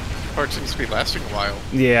part seems to be lasting a while.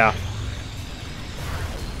 Yeah.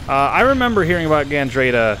 I remember hearing about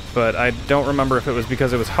Gandrata, but I don't remember if it was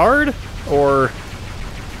because it was hard or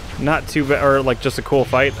not too bad, or like just a cool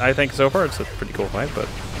fight. I think so far it's a pretty cool fight, but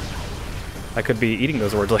I could be eating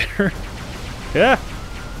those words later. Yeah.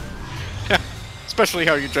 Especially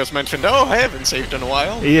how you just mentioned, oh, I haven't saved in a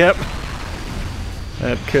while. Yep.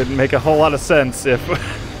 That could make a whole lot of sense if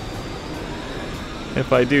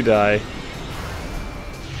if I do die.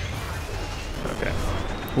 Okay.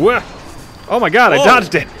 Whoa! Oh my god, Whoa. I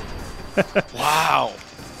dodged it! Wow.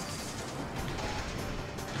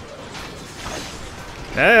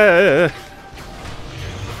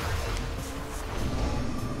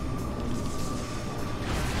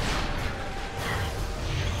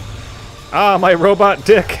 Ah, my robot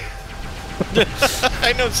dick.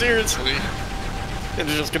 I know, seriously. And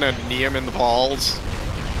they're just gonna knee him in the balls.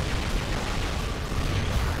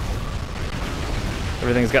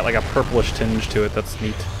 Everything's got like a purplish tinge to it. That's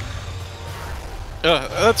neat.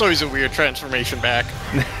 That's always a weird transformation back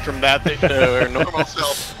from that thing to their normal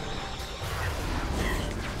self.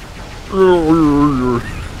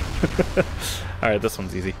 Alright, this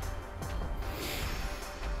one's easy.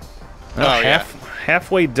 Oh, yeah.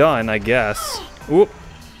 Halfway done, I guess. Oop.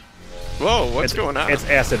 Whoa, what's going on? It's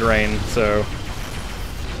acid rain, so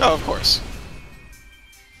Oh, of course.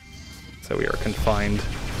 we are confined.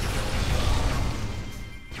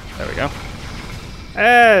 There we go.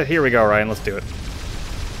 Here we go, Ryan. Let's do it.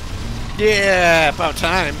 Yeah, about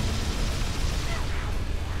time.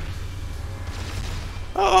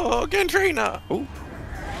 Oh, Gantrina! Ooh.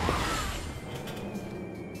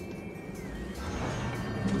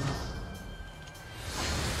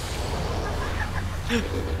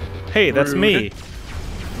 Hey, that's me.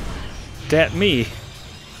 Dat me.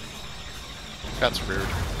 That's rude.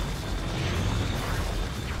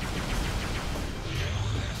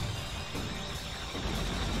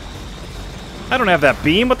 I don't have that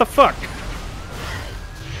beam. What the fuck?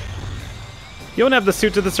 You don't have the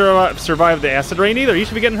suit to survive the acid rain either. You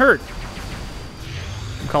should be getting hurt.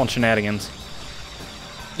 I'm calling shenanigans.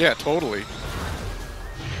 Yeah, totally.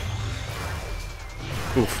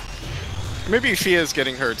 Oof. Maybe she is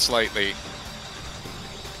getting hurt slightly.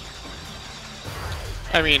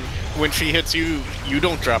 I mean, when she hits you, you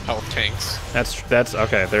don't drop health tanks. That's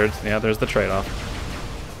okay. There's the trade-off.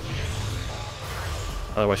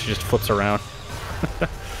 Otherwise, she just flips around.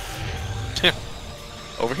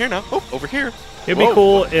 Over here now. Oh, over here. It'd be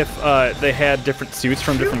cool if they had different suits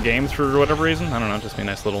from different games for whatever reason. I don't know. Just be a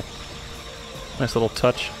nice little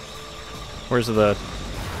touch. Where's the?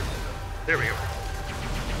 There we go.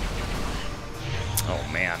 Oh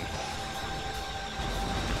man.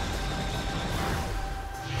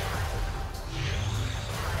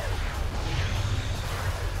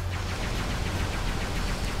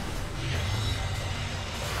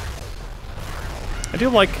 I do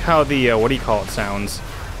like how the, what do you call it, sounds.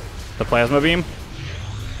 The plasma beam.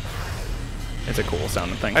 It's a cool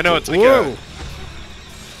sounding thing. I know it's like Whoa!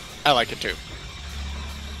 I like it too.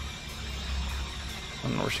 I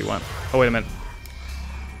don't know where she went. Oh, wait a minute.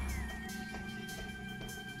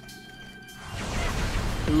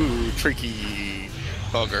 Ooh, tricky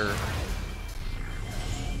bugger.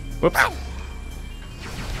 Whoops. Ow.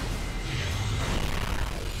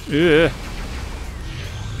 Ugh.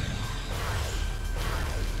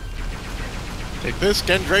 Take this,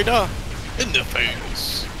 Dendrada, in the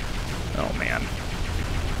face. Oh man.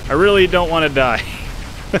 I really don't want to die.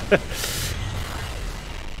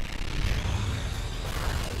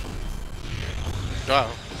 Wow.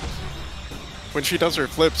 When she does her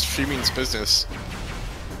flips, she means business.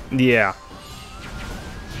 Yeah.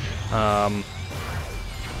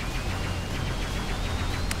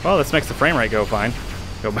 Well, this makes the frame rate go fine.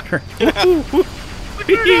 Go better.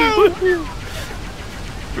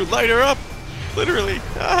 You light her up! Literally.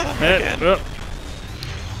 Ah, again. Oh.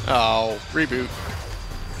 Oh, reboot.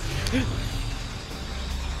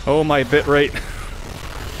 Oh, my bit rate.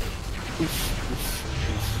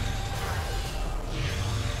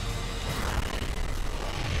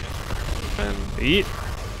 And Eat.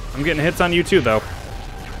 I'm getting hits on you too, though.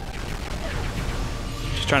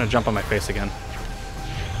 She's trying to jump on my face again.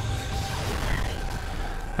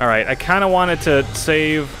 Alright, I kind of wanted to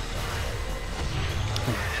save...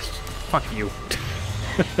 Fuck you.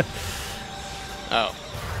 oh.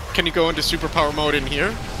 Can you go into superpower mode in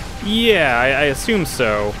here? Yeah, I assume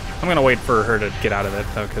so. I'm gonna wait for her to get out of it,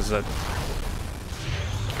 though, because that's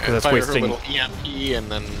Fire wasting... her little EMP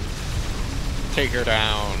and then take her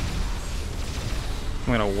down.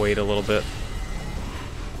 I'm gonna wait a little bit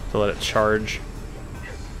to let it charge.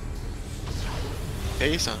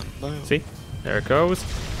 Face on low. See? There it goes.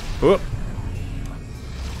 Whoop.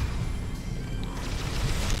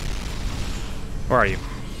 Where are you?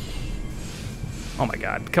 Oh my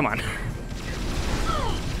god, come on.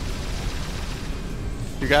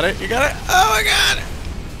 You got it? You got it? Oh my god!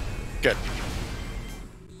 Good.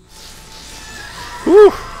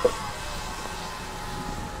 Whew.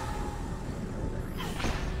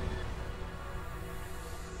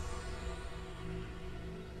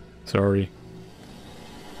 Sorry.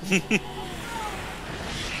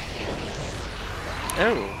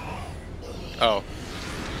 Oh. Oh.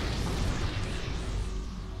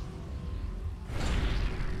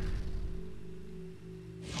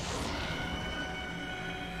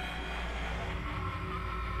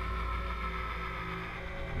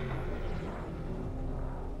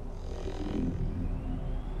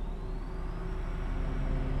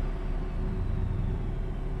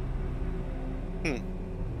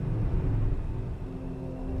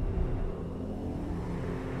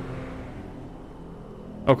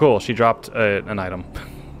 Oh, cool. She dropped an item.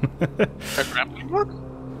 A grappling hook?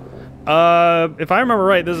 If I remember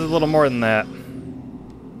right, this is a little more than that.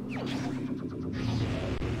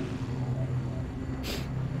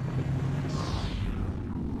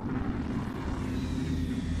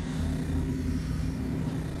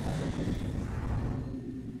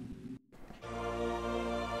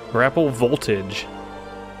 Grapple voltage.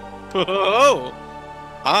 Oh!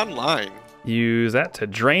 Online. Use that to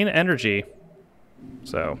drain energy.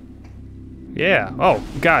 So, yeah. Oh,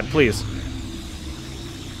 God, please.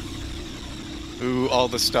 Ooh, all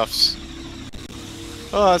the stuffs.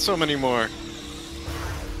 Oh, so many more.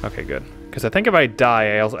 Okay, good. Because I think if I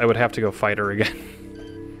die, I would have to go fight her again.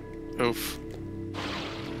 Oof.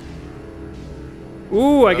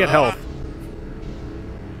 Ooh, I get health.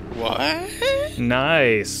 What?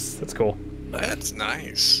 Nice. That's cool. That's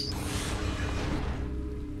nice.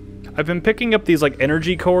 I've been picking up these, like,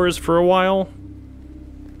 energy cores for a while.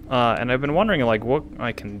 And I've been wondering, like, what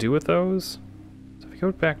I can do with those. So if we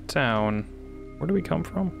go back down, where do we come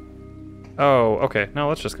from? Oh, okay. No,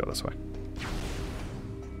 let's just go this way.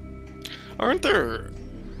 Aren't there...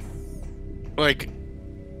 Like...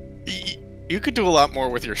 You could do a lot more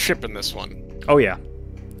with your ship in this one. Oh, yeah.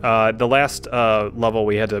 The last level,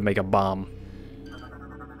 we had to make a bomb.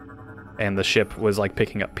 And the ship was, like,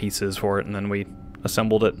 picking up pieces for it, and then we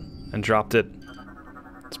assembled it and dropped it.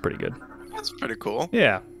 It's pretty good. That's pretty cool.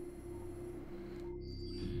 Yeah.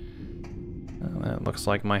 That looks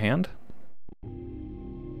like my hand.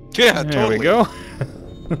 Yeah, There totally. we go.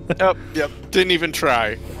 Yep. Didn't even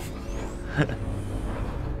try.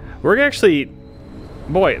 We're actually...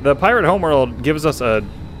 Boy, the Pirate Homeworld gives us a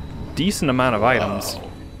decent amount of items. Oh.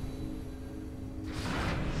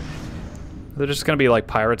 They're just gonna be like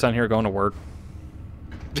pirates on here going to work.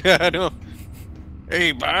 Yeah, I know.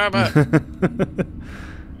 Hey, Baba.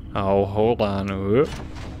 Oh, hold on. Whoop.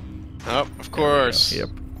 Oh, of course. Yep.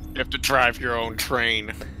 You have to drive your own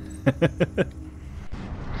train.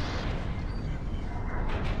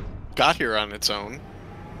 Got here on its own.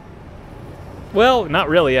 Well, not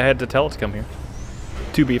really. I had to tell it to come here.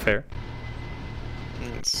 To be fair.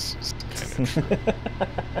 It's kind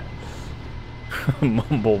of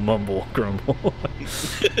Mumble, mumble, grumble.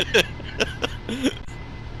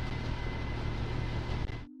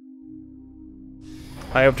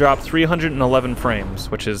 I have dropped 311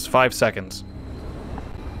 frames, which is 5 seconds.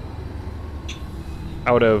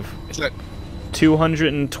 Out of Is that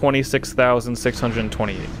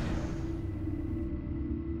 226,628.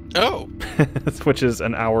 Oh, Which is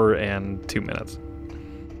an hour and 2 minutes.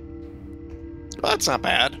 well, that's not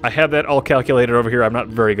bad. I have that all calculated over here. I'm not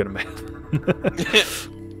very good at math.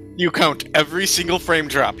 You count every single frame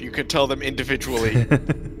drop. You could tell them individually.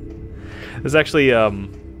 There's actually,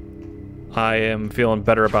 I am feeling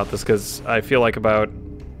better about this because I feel like about,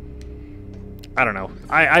 I don't know.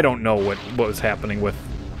 I don't know what was happening with.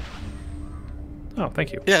 Oh,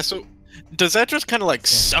 thank you. Yeah, so does that just kind of like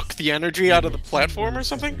suck the energy out of the platform or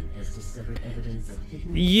something? Has discovered evidence of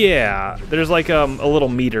hidden Yeah, there's like a little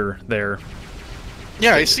meter there.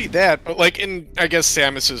 Yeah, I see that, but like in, I guess,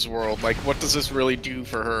 Samus's world, like what does this really do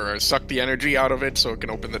for her? Suck the energy out of it so it can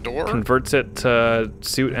open the door? Converts it to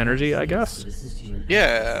suit energy, I guess. to assist you in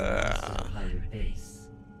Yeah. the pirate base.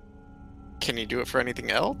 Can you do it for anything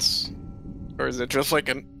else? Or is it just like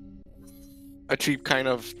a cheap kind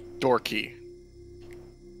of door key?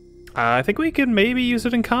 I think we could maybe use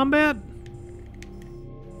it in combat.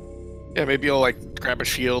 Yeah, maybe you'll like grab a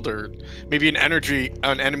shield, or maybe an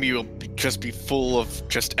enemy will just be full of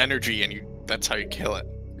just energy, and that's how you kill it.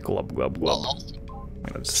 Glub, glub, glub. Well,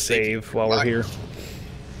 I'm gonna save while we're here.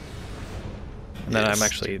 And then I'm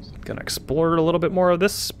actually gonna explore a little bit more of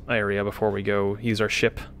this area before we go use our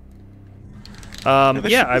ship. the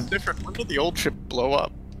Yeah, ship is different. When did the old ship blow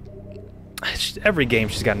up? every game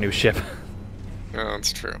she's got a new ship. Oh,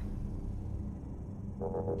 that's true.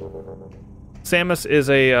 Samus is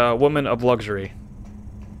a woman of luxury.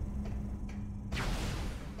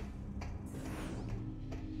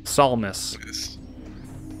 Salmus. Yes.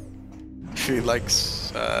 She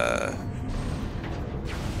likes, not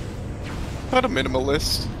a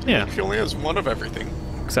minimalist. Yeah. She only has one of everything.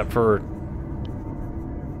 Except for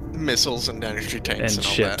Missiles and energy tanks and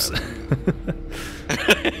all ships.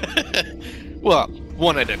 that. Well,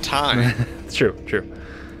 one at a time. It's true, true.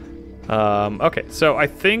 Okay, so I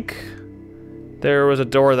think there was a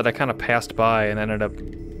door that I kind of passed by and ended up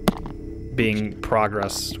being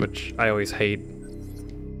progress, which I always hate.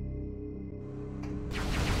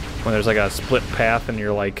 When there's like a split path and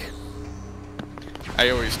you're like... I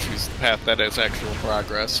always choose the path that is actual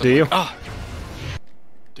progress. Do you? Ah!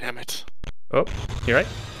 Damn it. Oh, you right?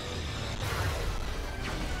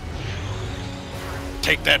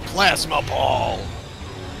 Take that plasma ball!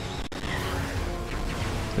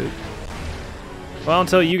 Well,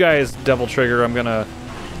 until you guys double trigger, I'm gonna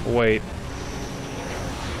wait.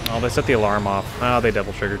 Oh, they set the alarm off. Oh, they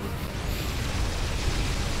double triggered.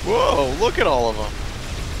 Whoa, look at all of them.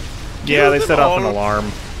 Yeah, they them set off an all.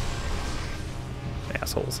 alarm.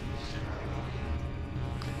 Assholes.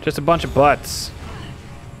 Just a bunch of butts.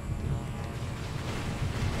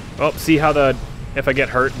 Oh, see how if I get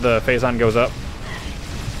hurt, the phazon goes up?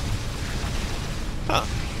 Huh.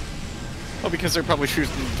 Well, because they're probably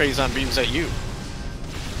shooting phazon beams at you.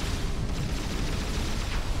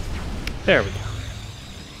 There we go.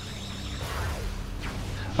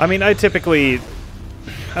 I mean, I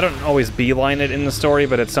don't always beeline it in the story,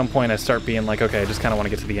 but at some point I start being like, okay, I just kind of want to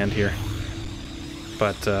get to the end here.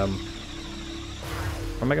 But, where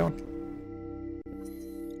am I going?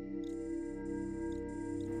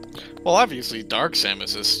 Well, obviously, Dark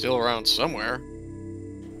Samus is still around somewhere.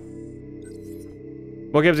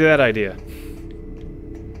 What gives you that idea?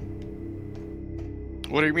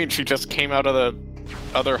 What do you mean? She just came out of the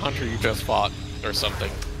other hunter you just fought, or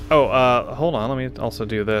something? Oh, hold on. Let me also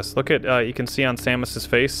do this. Look at, you can see on Samus's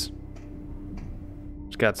face.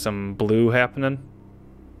 She's got some blue happening.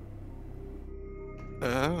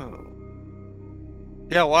 Oh.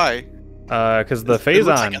 Yeah, why? Because the It looks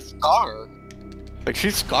like Phazon... a scar. Like,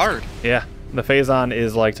 she's scarred. Yeah, the Phazon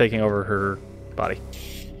is, like, taking over her body.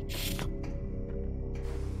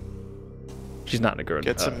 She's not in a good...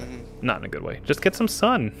 Get some... not in a good way. Just get some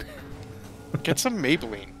sun. Get some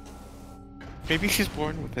Maybelline. Maybe she's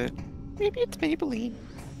born with it. Maybe it's Maybelline.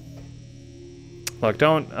 Look,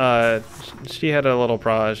 don't, she had a little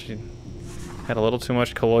she had a little too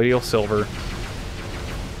much colloidal silver.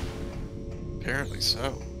 Apparently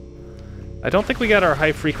so. I don't think we got our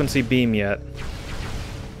high-frequency beam yet.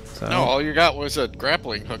 So. No, all you got was a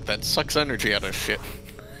grappling hook that sucks energy out of shit.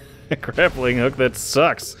 A grappling hook that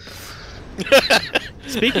sucks.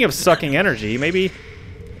 Speaking of sucking energy, maybe...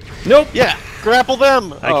 Nope! Yeah, grapple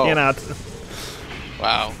them! I cannot.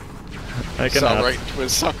 Wow. I Saw cannot. right into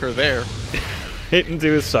his sucker there. Hit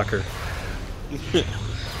into his sucker.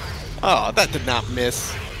 Oh, that did not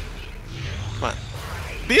miss. Come on.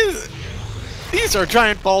 These are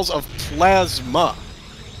giant balls of plasma.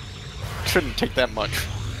 Shouldn't take that much.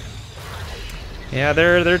 Yeah,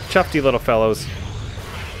 they're chufty little fellows.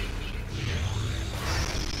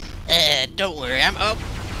 Don't worry, I'm up.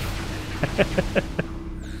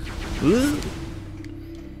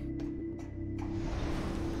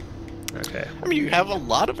 Okay. I mean, you have a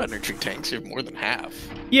lot of energy tanks. You have more than half.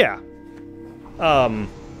 Yeah.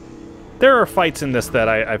 There are fights in this that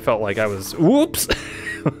I felt like I was whoops.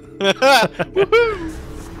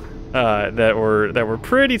 That were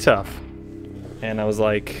pretty tough, and I was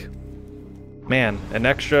like, man, an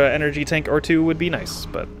extra energy tank or two would be nice,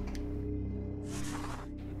 but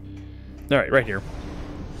all right, right here.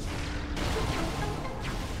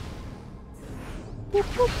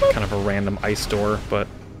 Kind of a random ice door, but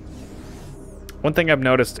one thing I've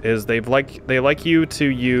noticed is they like you to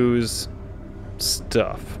use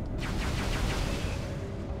stuff.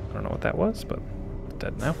 I don't know what that was, but it's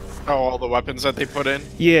dead now. Oh, all the weapons that they put in?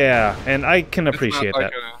 Yeah, and I can appreciate It's not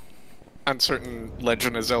like that. on certain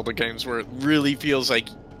Legend of Zelda games where it really feels like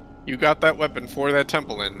you got that weapon for that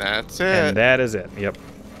temple and that's it. And that is it, yep.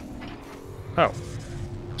 Oh.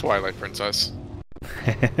 Twilight Princess.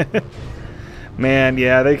 Man,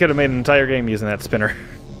 yeah, they could have made an entire game using that spinner.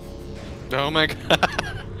 Oh my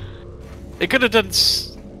god. It could have done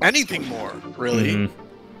anything more, really. Mm-hmm.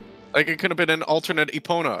 Like, it could have been an alternate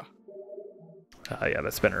Epona. Yeah,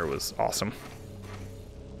 that spinner was awesome.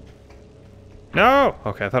 No!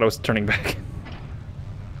 Okay, I thought I was turning back.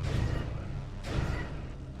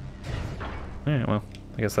 Alright, well,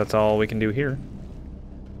 I guess that's all we can do here.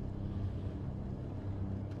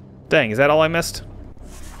 Dang, is that all I missed?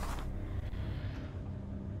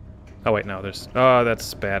 Oh wait, no, there's... Oh,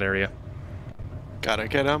 that's a bad area. Gotta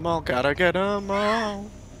get 'em all, gotta get 'em all.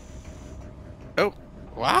 Oh,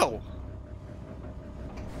 wow.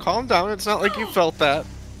 Calm down, it's not like you felt that.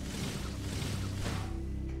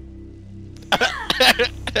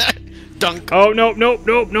 Dunk. Oh, nope, nope,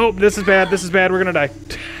 nope, nope. This is bad, we're gonna die.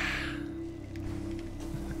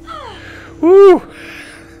 Woo!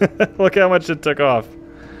 Look how much it took off.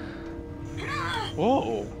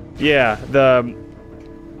 Whoa. Yeah, it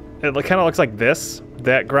kind of looks like this.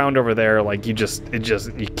 That ground over there, like it just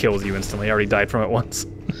kills you instantly. I already died from it once.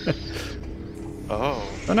 Oh.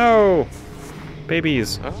 Oh no!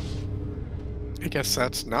 Babies. Oh. I guess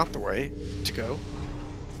that's not the way to go.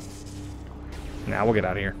 Now we'll get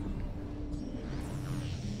out of here.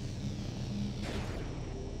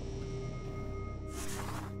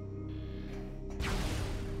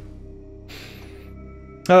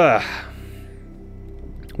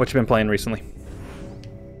 What you been playing recently?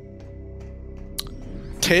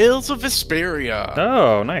 Tales of Vesperia.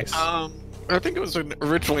 Oh, nice. I think it was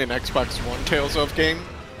originally an Xbox One Tales of game,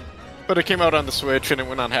 but it came out on the Switch and it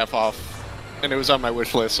went on half off, and it was on my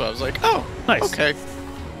wish list, so I was like, oh, Nice. okay.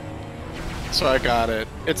 So I got it.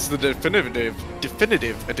 It's the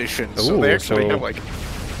definitive edition, so Ooh, they actually so- have like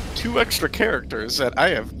 2 extra characters that I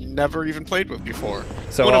have never even played with before.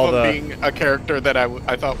 So one all of them the- being a character that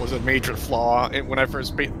I thought was a major flaw when I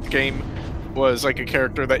first beat the game, was like a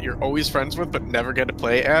character that you're always friends with but never get to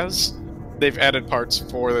play as. They've added parts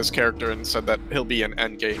for this character and said that he'll be an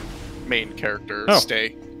endgame main character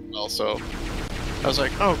stay. Also, I was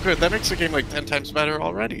like, oh good, that makes the game like 10 times better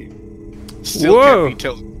already. Still Whoa. can't be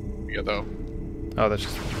Tales of Vesperia though. Oh, that's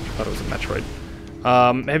just... I thought it was a Metroid.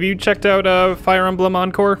 Have you checked out Fire Emblem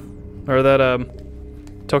Encore? Or that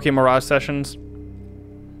Tokyo Mirage Sessions?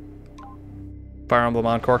 Fire Emblem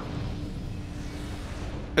Encore?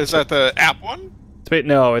 Is that the app one?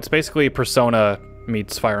 No, it's basically Persona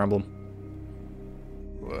meets Fire Emblem.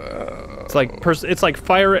 Whoa. It's like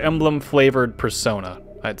Fire Emblem flavored Persona,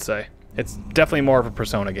 I'd say. It's definitely more of a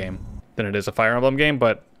Persona game than it is a Fire Emblem game,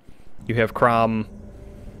 but you have Chrom,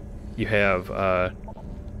 you have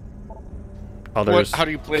others. How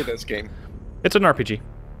do you play this game? It's an RPG,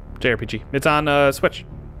 JRPG. It's on Switch.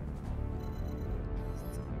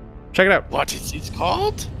 Check it out. What is it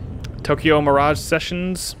called? Tokyo Mirage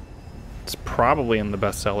Sessions. It's probably in the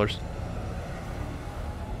bestsellers.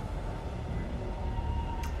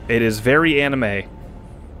 It is very anime.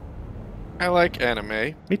 I like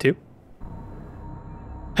anime. Me too.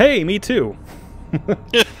 Hey, me too.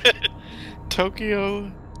 Tokyo.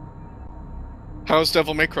 How's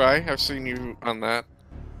Devil May Cry? I've seen you on that.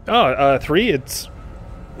 Oh, 3, it's...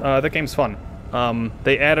 that game's fun.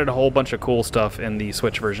 They added a whole bunch of cool stuff in the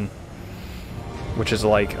Switch version. Which is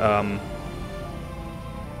like,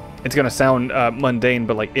 it's gonna sound mundane,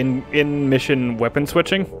 but like in mission weapon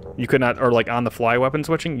switching, you could not, or like on the fly weapon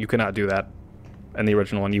switching, you could not do that in the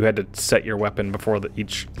original one. You had to set your weapon before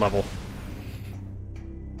each level.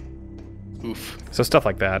 Oof. So stuff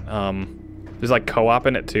like that. There's like co-op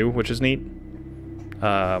in it too, which is neat.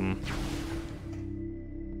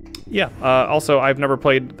 Yeah. Also, I've never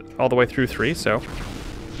played all the way through 3, so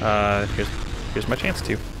here's my chance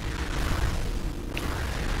to.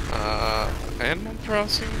 Animal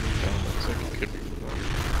Crossing? No, looks like it could be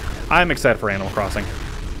fun. I'm excited for Animal Crossing.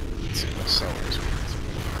 Let's see what sellers.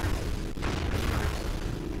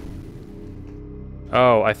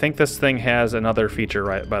 Oh, I think this thing has another feature,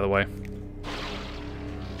 right? By the way,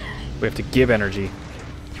 we have to give energy.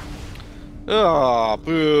 Oh,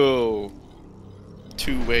 boo!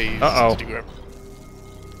 2 ways Uh-oh. to do it.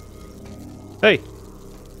 Hey.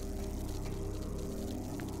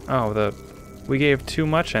 Oh, we gave too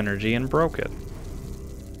much energy and broke it.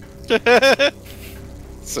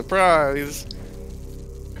 Surprise!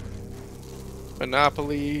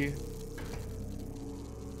 Monopoly.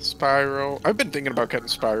 Spyro. I've been thinking about getting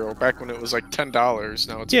Spyro back when it was like $10.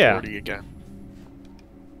 Now it's 40 again.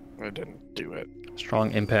 I didn't do it.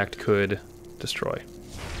 Strong impact could destroy.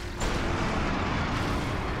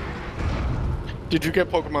 Did you get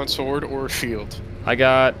Pokemon Sword or Shield? I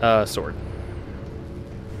got Sword.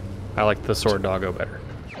 I like the Sword Doggo better.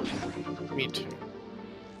 Me too.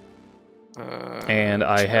 And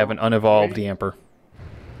I have an unevolved Yamper.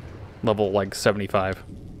 Level like 75.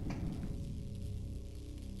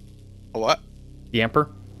 A what? Yamper?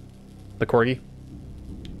 The Corgi?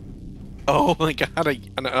 Oh my god,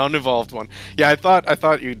 an unevolved one. Yeah, I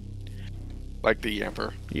thought you'd like the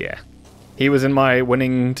Yamper. Yeah. He was in my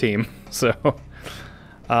winning team, so...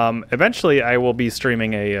 eventually I will be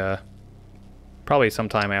streaming a... probably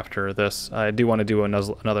sometime after this. I do want to do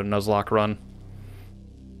another Nuzlocke run.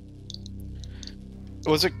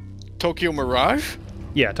 Was it Tokyo Mirage?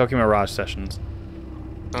 Yeah, Tokyo Mirage Sessions.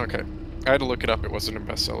 Okay. I had to look it up. It wasn't in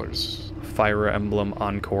bestsellers. Fire Emblem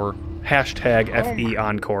Encore. Hashtag FE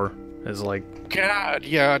Encore is like... God,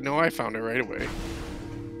 yeah, no, I found it right away.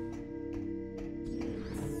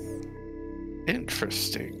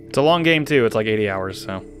 Interesting. It's a long game, too. It's like 80 hours,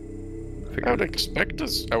 so... I would expect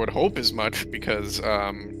I would hope as much, because,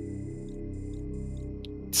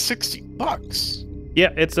 $60.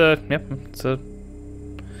 Yeah, it's a... Yep, it's a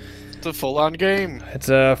full-on game. It's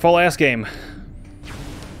a full-ass game.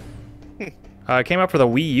 It came out for the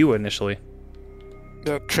Wii U initially.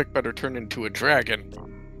 That trick better turn into a dragon.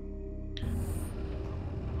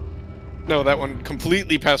 No, that one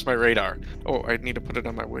completely passed my radar. Oh, I need to put it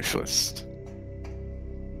on my wish list.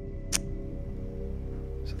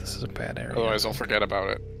 So this is a bad area. Otherwise, I'll forget about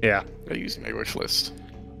it. Yeah. I use my wish list.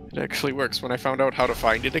 It actually works. When I found out how to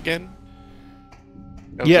find it again...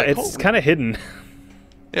 Yeah, like, it's kind of hidden.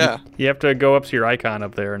 Yeah. You have to go up to your icon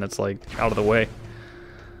up there, and it's like out of the way.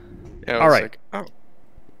 Yeah, all right. Like, oh.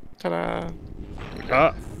 Ta-da.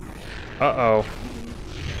 Uh-oh.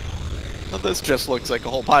 Well, this just looks like a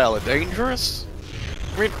whole pile of dangerous.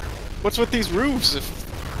 I mean, what's with these roofs if...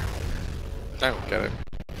 I don't get it.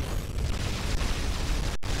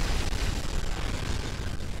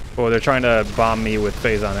 Oh, they're trying to bomb me with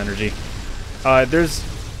Phazon energy.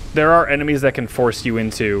 There are enemies that can force you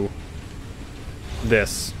into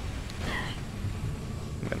this.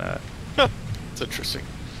 I'm gonna... It's interesting.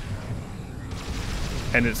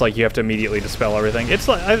 And it's like you have to immediately dispel everything. It's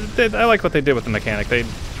like I like what they did with the mechanic. They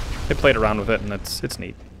played around with it, and it's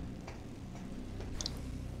neat.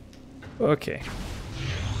 Okay.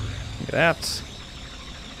 Look at that.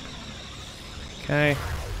 Okay.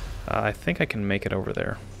 I think I can make it over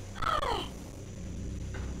there.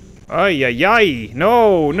 Ay, ay, ay!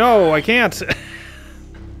 No, no, I can't!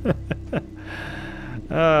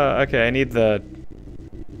 Okay, I need that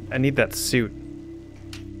suit.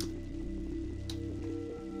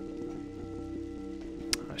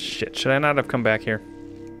 Oh, shit, should I not have come back here?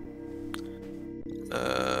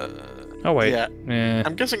 Oh, wait. Yeah. Eh.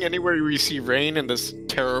 I'm guessing anywhere you see rain and this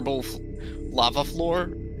terrible lava floor,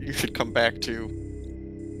 you should come back to.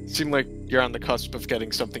 Seem like you're on the cusp of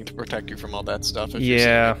getting something to protect you from all that stuff. If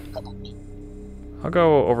Yeah. I'll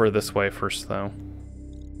go over this way first, though.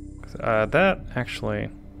 That actually...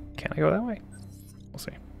 Can I go that way? We'll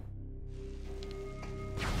see.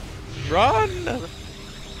 Run!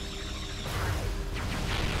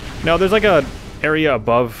 No, there's like a area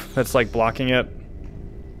above that's like blocking it.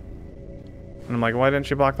 And I'm like, why didn't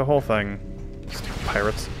you block the whole thing? Stupid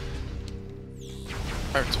pirates.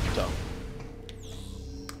 Pirates are dumb.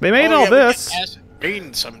 They made all this! We get acid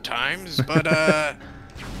rain sometimes, but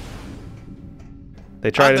They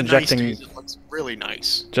tried on the nice injecting... days, it looks really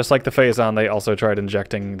nice. Just like the Phazon, they also tried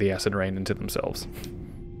injecting the acid rain into themselves.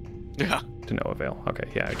 Yeah. To no avail. Okay,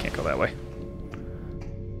 yeah, I can't go that way.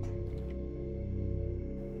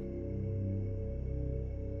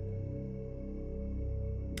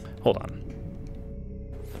 Hold on.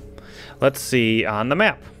 Let's see on the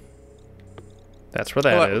map. That's where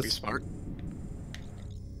that would be is. smart.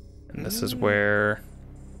 And this is where...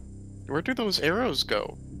 Where do those arrows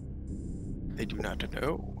go? They do not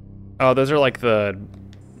know. Oh, those are like the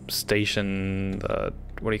station, the...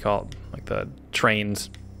 What do you call it? Like the trains.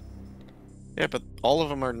 Yeah, but all of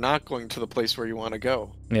them are not going to the place where you want to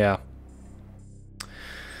go. Yeah.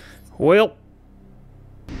 Well...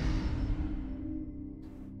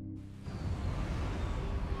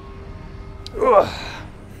 Ugh.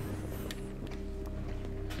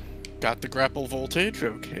 Got the grapple voltage,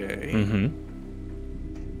 okay. Mm-hmm.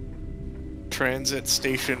 Transit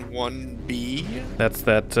station 1B. That's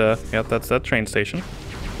that, yep, that's that train station.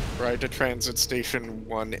 Ride to transit station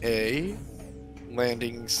 1A.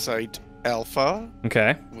 Landing site Alpha.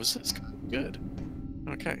 Okay. Was this good?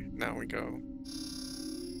 Okay, now we go.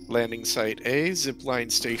 Landing site A,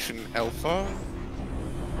 zipline station Alpha.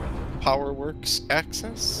 Powerworks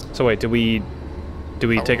access. So wait, do we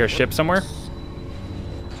take our ship somewhere?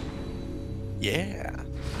 Yeah.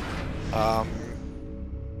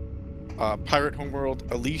 Pirate Homeworld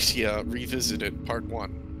Alicia Revisited Part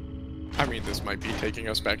 1. I mean, this might be taking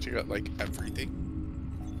us back to, like, everything.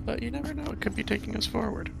 But you never know, it could be taking us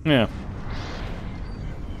forward. Yeah.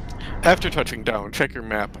 After touching down, check your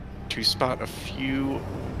map to spot a few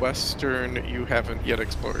western you haven't yet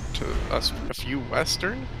explored. A few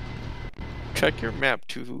western? Check your map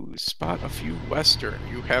to spot a few western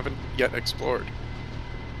you haven't yet explored.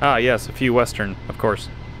 Ah, yes, a few western, of course.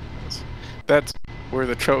 That's where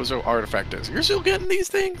the Chozo artifact is. You're still getting these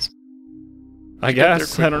things? I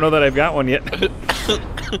guess. I don't know that I've got one yet.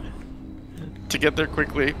 To get there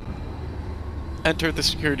quickly, enter the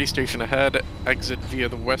security station ahead, exit via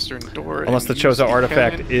the western door. Unless the Chozo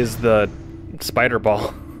artifact is the spider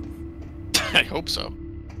ball. I hope so.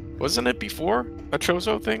 Wasn't it before a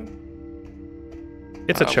Chozo thing?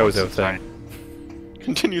 It's a Chozo thing.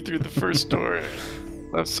 Continue through the first door.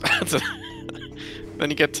 Left side. Then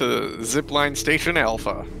you get to zipline station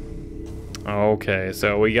Alpha. Okay,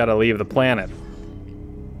 so we gotta leave the planet.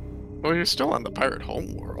 Well, you're still on the pirate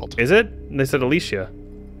homeworld. Is it? They said Alicia.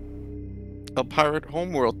 A pirate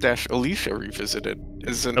homeworld dash Alicia revisited.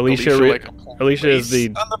 Isn't Alicia like a Alicia is the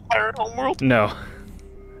on the pirate homeworld? No.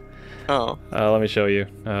 Oh. Let me show you.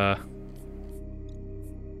 Well,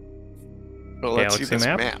 let's see Galaxy this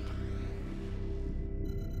map? map.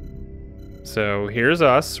 So here's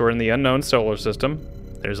us. We're in the unknown solar system.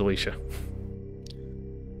 There's Alicia.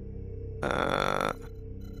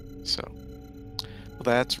 So. Well,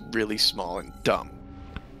 that's really small and dumb.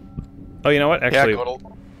 Oh, you know what? Actually, Yeah,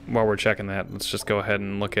 while we're checking that, let's just go ahead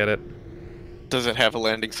and look at it. does it have a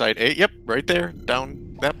landing site? Yep, right there.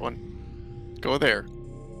 Down that one. Go there.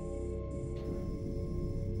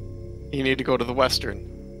 You need to go to the western.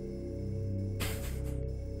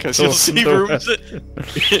 Because you'll see rooms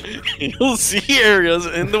you'll see areas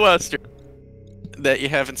in the western that you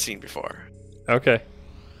haven't seen before. Okay.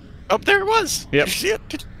 Up there it was. Yep. Did you see it?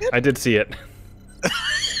 Did you see it? I did see it.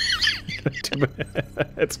 Too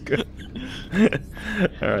bad. That's good.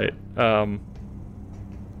 Alright.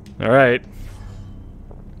 Alright.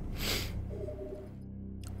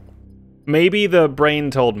 Maybe the brain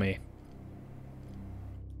told me.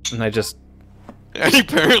 And I just And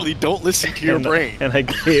apparently don't listen to your brain. And I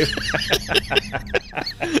gave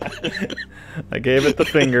I gave it the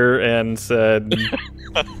finger and said,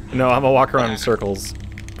 "No, I'm gonna walk around in circles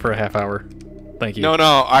for a half hour. Thank you." No,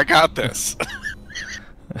 I got this.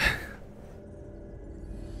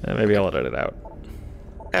 Maybe I'll edit it out.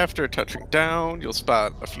 After touching down, you'll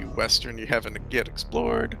spot a few western you haven't yet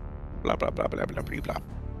explored. Blah blah blah blah blah blah blah.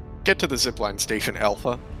 Get to the zipline station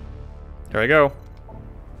Alpha. Here I go.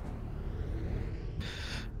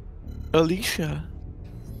 Alicia.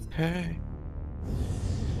 Hey.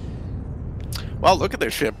 Wow, look at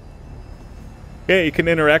this ship. Yeah, you can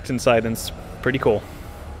interact inside, and it's pretty cool.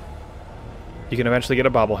 You can eventually get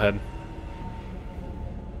a bobblehead.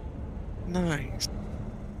 Nice.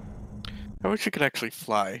 I wish you could actually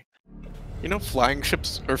fly. You know, flying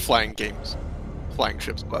ships, or flying games. Flying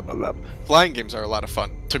ships, blah blah blah. Flying games are a lot of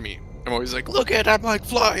fun, to me. I'm always like, look at, I'm like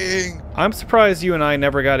flying! I'm surprised you and I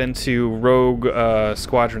never got into Rogue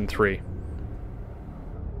Squadron 3.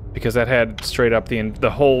 Because that had straight up the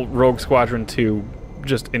whole Rogue Squadron 2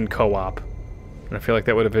 just in co-op. And I feel like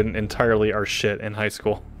that would have been entirely our shit in high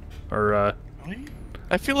school. Or, Really?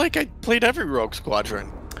 I feel like I played every Rogue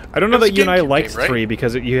Squadron. I don't know that you and I GameCube liked game, right? 3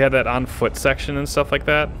 because you had that on-foot section and stuff like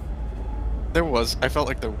that. I felt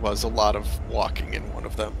like there was a lot of walking in one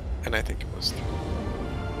of them. And I think it was 3.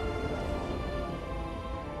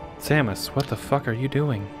 Samus, what the fuck are you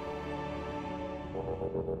doing?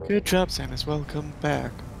 Good job, Samus. Welcome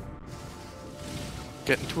back.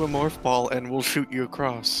 Get into a morph ball and we'll shoot you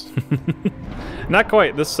across. Not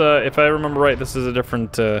quite. This, if I remember right, this is a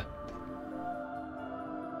different type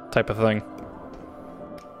of thing.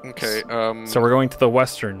 Okay, So we're going to the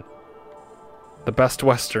western. The best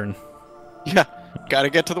western. Yeah,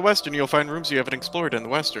 gotta get to the western. You'll find rooms you haven't explored in the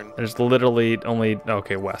western. There's literally only...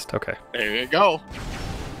 Okay, west. Okay. There you go.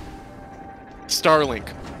 Starlink.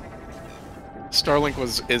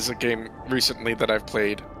 Starlink is a game recently that I've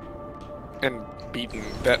played and beaten.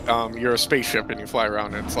 That you're a spaceship and you fly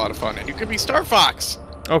around and it's a lot of fun. And you can be Star Fox.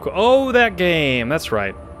 Oh, cool. Oh, that game. That's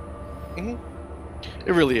right. Mm-hmm.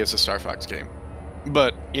 It really is a Star Fox game,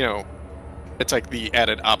 but you know, it's like the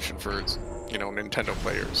added option for Nintendo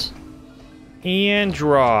players.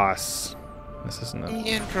 Andros. This isn't a...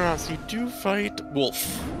 Andros, you do fight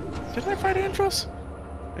Wolf. Did I fight Andros?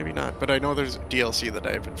 Maybe not, but I know there's DLC that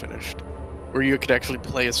I haven't finished, where you could actually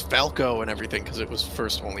play as Falco and everything, because it was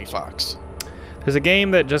first only Fox. There's a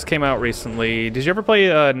game that just came out recently. Did you ever play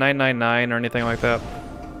 999 or anything like that?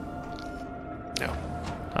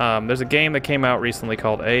 No. There's a game that came out recently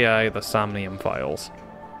called AI: The Somnium Files.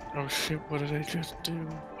 Oh shit, what did I just do?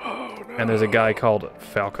 Oh no. And there's a guy called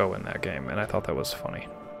Falco in that game, and I thought that was funny.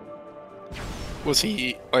 Was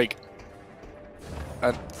he, like,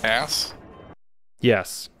 an ass?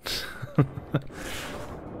 Yes.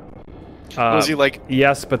 Was he, like...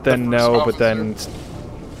 Yes, but then the first no, but then... officer?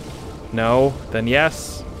 No, then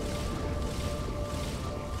yes.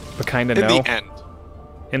 But kinda no. In the end.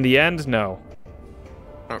 In the end, no.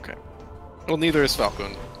 Okay. Well, neither is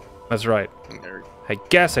Falcon. That's right. There. I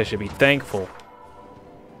guess I should be thankful.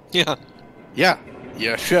 Yeah. Yeah.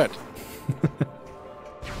 You should.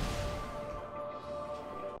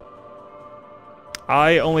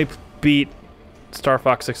 I only beat Star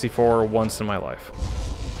Fox 64 once in my life.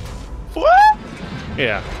 What?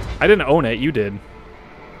 Yeah. I didn't own it, you did.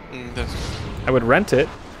 That's... I would rent it.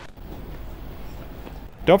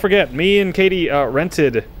 Don't forget, me and Katie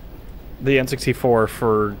rented the N64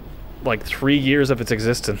 for like 3 years of its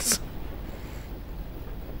existence.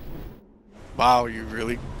 Wow, you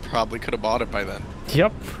really probably could have bought it by then.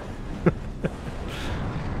 Yep.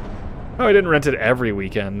 Oh, I didn't rent it every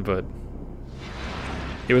weekend, but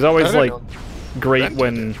it was always like great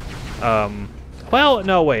Rented when well,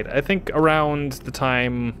 no, wait. I think around the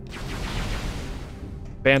time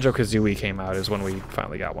Banjo-Kazooie came out is when we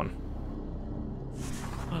finally got one.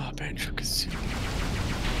 Oh, Banjo-Kazooie.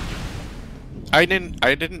 I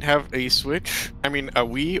didn't have a Switch. I mean, a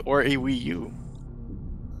Wii or a Wii U.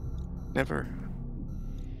 Never.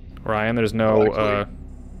 Ryan, there's no Well,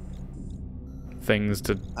 things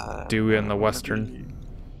to do in the Western.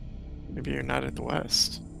 Maybe you're not at the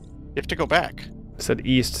West. You have to go back. It said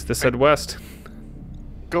East, this said West.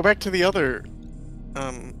 Go back to the other...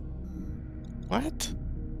 What?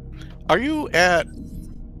 Are you at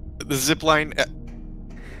the zipline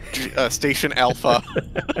Station Alpha?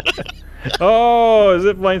 Oh,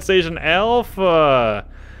 Zipline Station Alpha!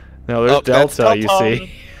 No, there's that's Delta, you Delta.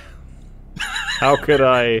 see. How could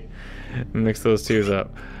I mix those twos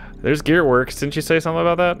up? There's Gearworks. Didn't you say something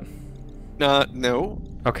about that? No.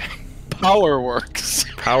 Okay. Power Works.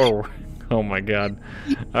 Power. Oh my god.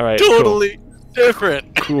 Alright, Totally. cool.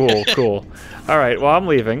 different. Cool, cool. All right, well, I'm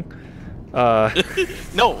leaving.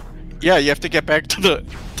 No. Yeah, you have to get back to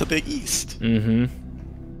the east. Mm-hmm.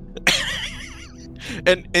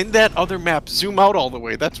 And in that other map, zoom out all the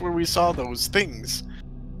way. That's where we saw those things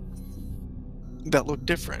that look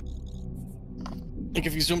different. Like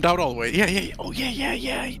if you zoomed out all the way. Yeah. Oh,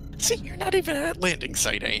 yeah. See, you're not even at landing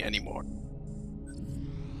site A anymore.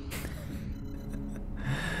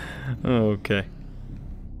 Okay.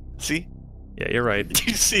 See? Yeah, you're right.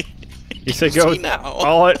 You see? You said go. See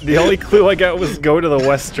now. The only clue I got was go to the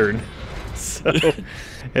western. So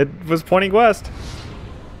it was pointing west.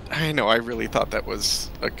 I know, I really thought that was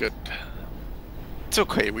a good... It's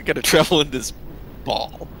okay, we gotta travel in this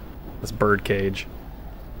ball. This bird cage.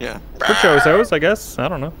 Yeah. For Chozos, I guess. I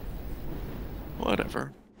don't know.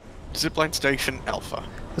 Whatever. Zipline Station Alpha.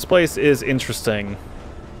 This place is interesting.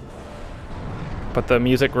 But the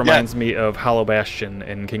music reminds me of Hollow Bastion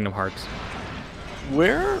in Kingdom Hearts.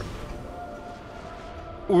 Where...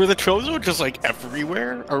 Were the Chozo just, like,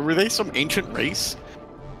 everywhere? Or were they some ancient race?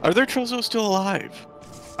 Are their Chozo still alive?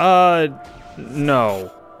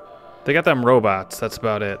 No. They got them robots, that's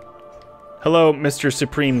about it. Hello, Mr.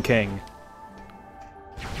 Supreme King.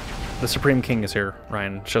 The Supreme King is here,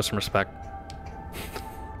 Ryan. Show some respect.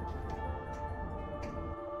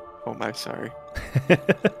 Oh my, sorry.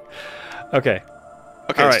 Okay.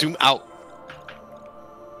 Okay, right. zoom out.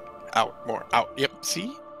 Out, more, out. Yep,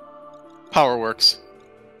 see? Power works.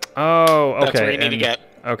 Oh, okay. That's where you need to get.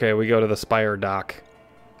 Okay, we go to the Spire dock.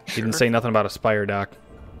 He didn't say nothing about a Spire dock.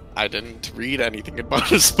 I didn't read anything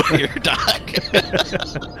about a spider dock.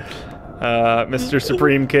 Mr.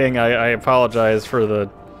 Supreme King, I apologize for the...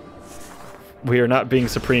 We are not being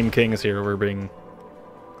Supreme Kings here, we're being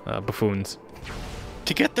buffoons.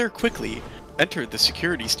 To get there quickly, enter the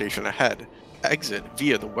security station ahead, exit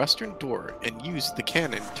via the western door, and use the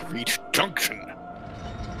cannon to reach Junction.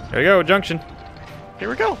 There we go, Junction. Here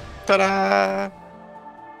we go. Ta-da!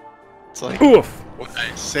 It's like, Oof! what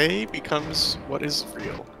I say becomes what is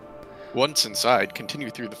real. Once inside, continue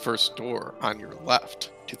through the first door on your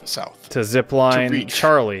left to the south. To Zipline To reach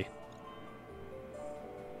Charlie.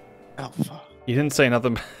 Alpha. You didn't say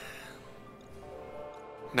nothing.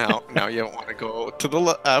 Now you don't want to go to the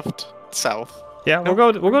left, south. Yeah, we'll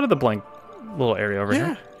go to the blank little area over Yeah.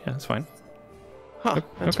 here. Yeah, that's fine. Huh,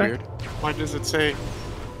 that's Okay. weird. Why does it say...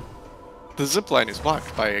 The zipline is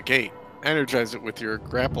blocked by a gate. Energize it with your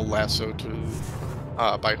grapple lasso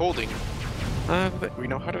to... by holding... we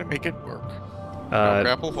know how to make it work.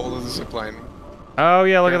 Grapple hold of the zipline. Oh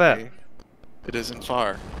yeah, look at that. It isn't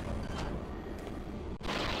far.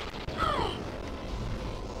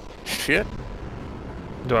 Shit.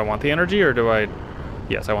 Do I want the energy or do I...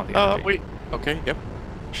 Yes, I want the energy. Wait. Okay, yep.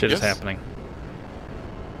 Shit is yes. happening.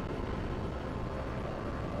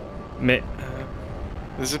 The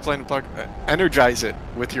zipline block. Energize it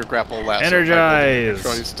with your grapple lasso. Energize!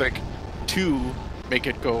 Control stick to make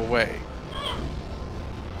it go away.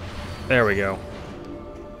 There we go.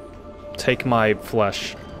 Take my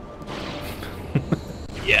flesh.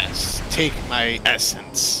 Yes, take my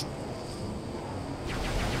essence.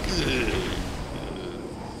 Good.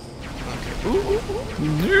 Okay. Ooh.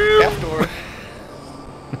 Half door.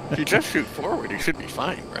 If you just shoot forward, you should be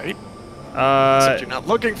fine, right? Except you're not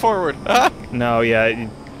looking forward. No, yeah.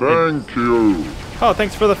 Thank you. Oh,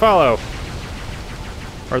 thanks for the follow.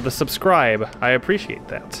 Or the subscribe. I appreciate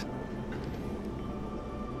that.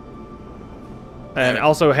 And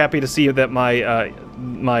also happy to see that my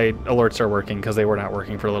my alerts are working because they were not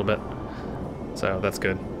working for a little bit. So that's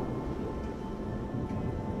good.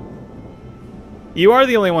 You are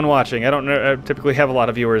the only one watching. I don't know, I typically have a lot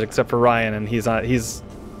of viewers except for Ryan, and he's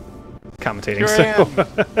commentating.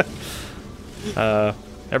 So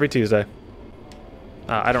every Tuesday.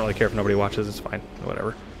 I don't really care if nobody watches. It's fine.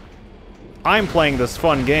 Whatever. I'm playing this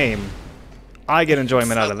fun game. I get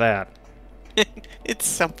enjoyment out of that. It's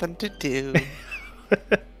something to do.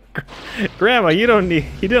 Grandma,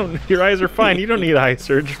 your eyes are fine. You don't need eye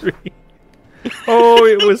surgery. Oh,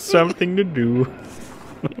 it was something to do.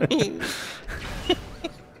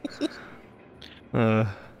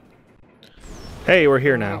 Hey, we're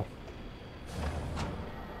here now.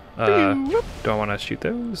 Do I want to shoot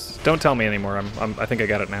those? Don't tell me anymore. I think I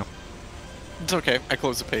got it now. It's okay. I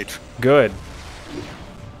closed the page. Good.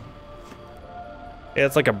 Yeah,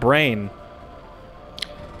 it's like a brain.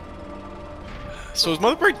 So is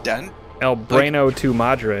Mother Brain dead? El Braino tu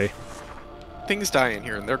Madre. Things die in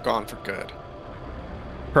here and they're gone for good.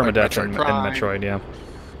 Permadeath Metroid and Prime. Metroid, yeah.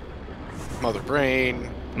 Mother Brain.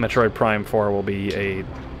 Metroid Prime 4 will be a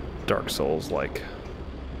Dark Souls-like.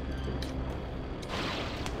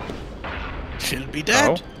 She'll be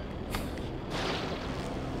dead.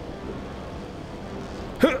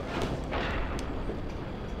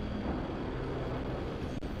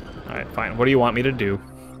 Alright, fine. What do you want me to do?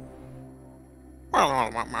 Oh,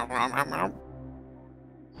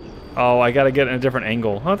 I gotta get in a different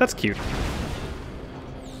angle. Oh, that's cute.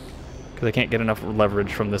 Because I can't get enough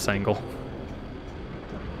leverage from this angle.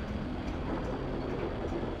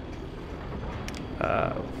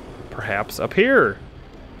 Perhaps up here.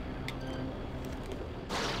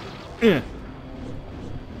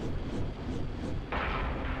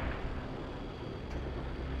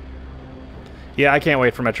 Yeah, I can't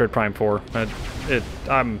wait for Metroid Prime 4.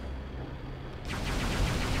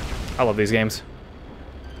 I love these games.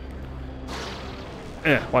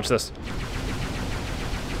 Watch this.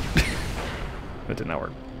 That did not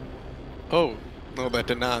work. Oh, no, that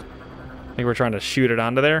did not. I think we're trying to shoot it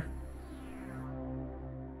onto there.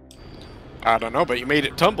 I don't know, but you made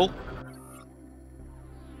it tumble.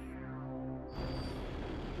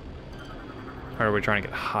 Or are we trying to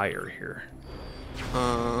get higher here?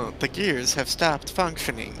 The gears have stopped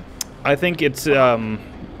functioning. I think it's,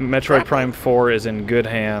 Metroid Prime 4 is in good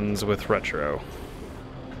hands with Retro.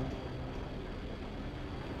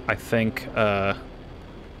 I think, yeah,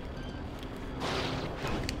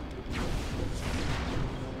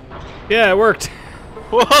 it worked!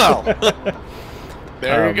 Wow!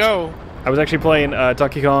 There you go. I was actually playing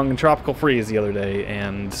Donkey Kong Tropical Freeze the other day,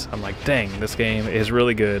 and I'm like, dang, this game is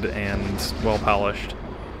really good and well-polished.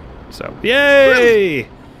 So, yay! Really?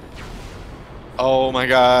 Oh my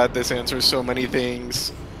god, this answers so many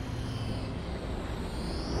things.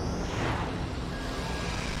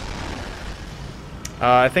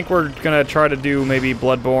 I think we're gonna try to do maybe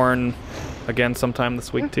Bloodborne again sometime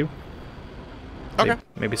this week, too. Okay.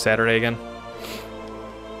 Maybe Saturday again.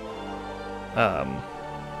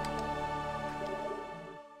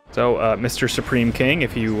 So, Mr. Supreme King,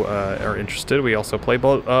 if you are interested, we also play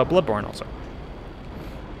Bloodborne also.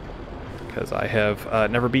 Because I have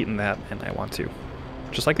never beaten that, and I want to.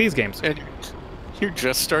 Just like these games. And you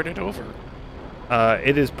just started over.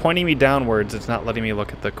 It is pointing me downwards. It's not letting me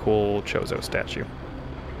look at the cool Chozo statue.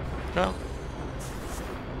 No.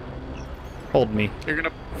 Hold me. You're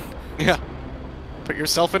gonna... Yeah. Put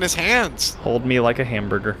yourself in his hands. Hold me like a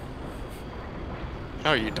hamburger.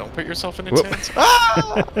 No, you don't put yourself in his Whoop. hands.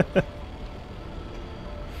 Ah!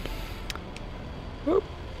 Whoop.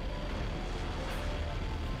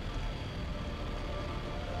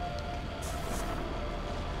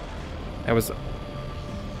 That was...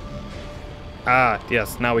 Ah,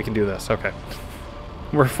 yes, now we can do this. Okay.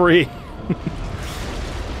 We're free.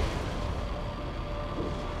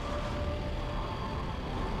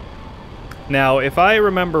 Now, if I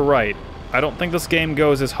remember right, I don't think this game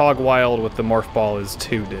goes as hog wild with the morph ball as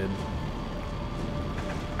 2 did.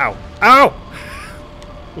 Ow. Ow!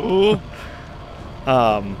 Ooh.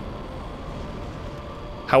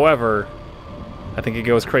 However, I think it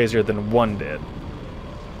goes crazier than 1 did.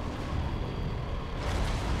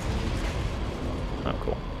 Oh,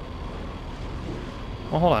 cool.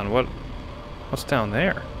 Well, hold on. What's down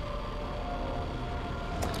there?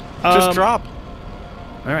 Just drop.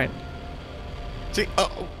 All right. See,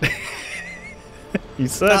 oh. You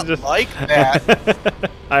said Not just like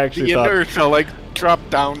that. I actually The thought inertia, like, drop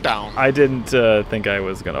down, down. I didn't think I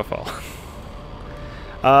was gonna fall.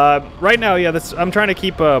 Right now, yeah, I'm trying to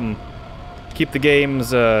keep the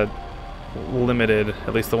games limited,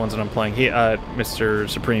 at least the ones that I'm playing. Mr.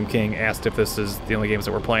 Supreme King asked if this is the only games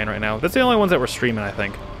that we're playing right now. That's the only ones that we're streaming, I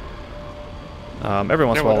think. Every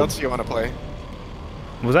once in a What while. else do you want to play?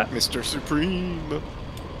 What was that? Mr. Supreme.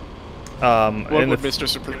 What What would Mr.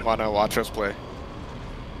 Supreme want to watch us play?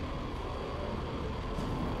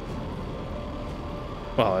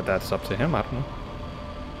 Well, that's up to him. I don't know.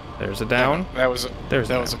 There's a down. That was There's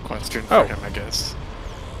that a was a down. question for Oh. him, I guess.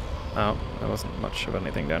 Oh, there wasn't much of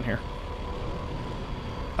anything down here.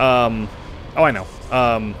 Oh, I know.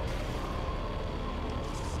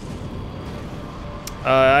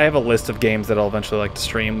 I have a list of games that I'll eventually like to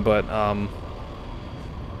stream, but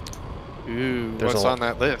Ooh, There's what's a- on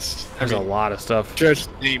that list? there's a lot of stuff. Just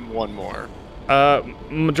name one more.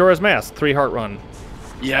 Majora's Mask, 3 Heart Run.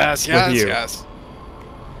 Yes, With yes, you. yes.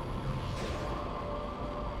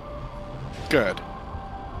 Good.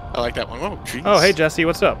 I like that one. Oh, jeez. Oh, hey, Jesse,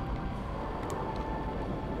 what's up?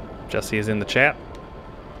 Jesse is in the chat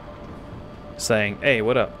saying, hey,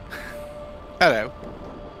 what up? Hello.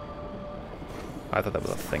 I thought that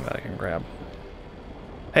was a thing that I can grab.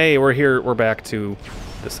 Hey, we're here. We're back to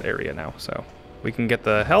this area now, so we can get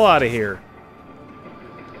the hell out of here.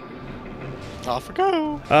 Off we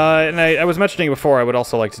go. And I was mentioning before, I would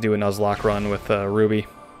also like to do a Nuzlocke run with Ruby.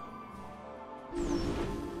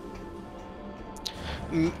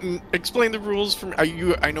 Explain the rules from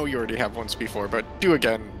I know you already have once before, but do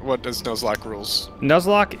again. What does Nuzlocke rules?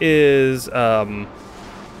 Nuzlocke is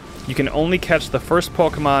you can only catch the first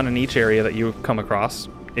Pokemon in each area that you come across.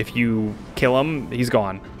 If you kill him, he's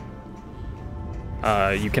gone.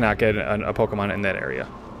 You cannot get a Pokemon in that area.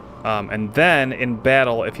 And then in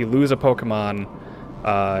battle, if you lose a Pokemon,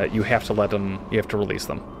 you have to release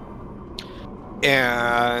them.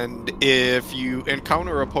 And if you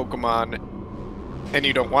encounter a Pokemon and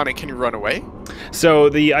you don't want it, can you run away? So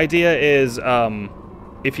the idea is,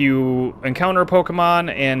 if you encounter a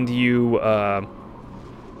Pokemon and you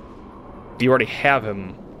already have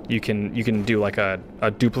him, you can do like a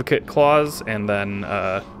duplicate clause and then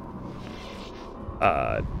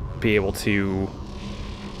be able to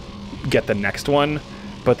get the next one.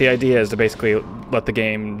 But the idea is to basically let the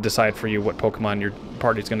game decide for you what Pokemon your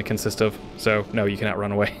party is going to consist of. So no, you cannot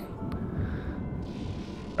run away.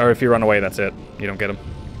 Or if you run away, that's it. You don't get them.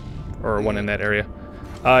 Or one in that area.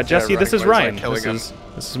 Jesse, this is Ryan. This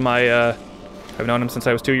is my, I've known him since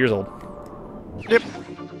I was 2 years old. Yep.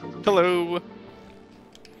 Hello.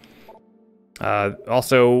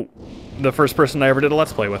 Also, the first person I ever did a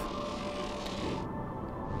Let's Play with.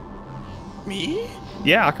 Me?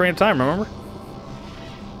 Yeah, Ocarina of Time, remember?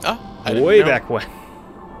 Oh, I didn't Way know. back when.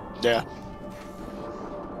 Yeah.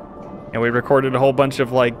 And we recorded a whole bunch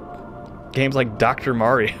of, like, games like Dr.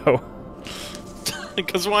 Mario.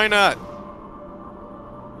 Because why not?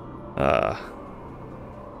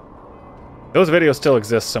 Those videos still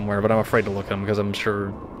exist somewhere, but I'm afraid to look at them because I'm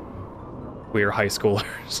sure we are high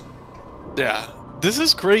schoolers. Yeah. This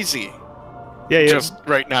is crazy. Yeah. Just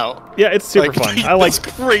right now. Yeah, it's super fun. I like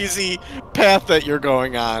this crazy path that you're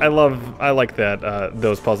going on. I like that.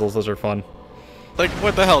 Those puzzles. Those are fun. Like,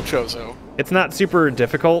 what the hell, Chozo? It's not super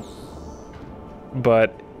difficult,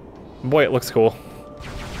 but boy, it looks cool.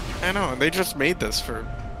 I know, and they just made this for...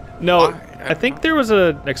 No, Why? I think there was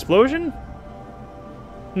an explosion.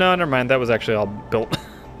 No, never mind. That was actually all built.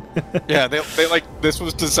 Yeah, they like, this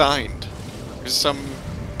was designed. There's some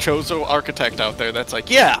Chozo architect out there that's like,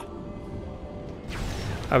 yeah!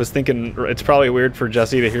 I was thinking it's probably weird for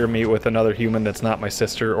Jesse to hear me with another human that's not my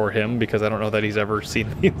sister or him, because I don't know that he's ever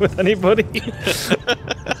seen me with anybody.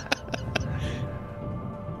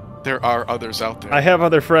 There are others out there. I have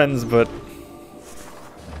other friends, but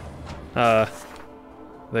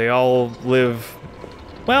they all live.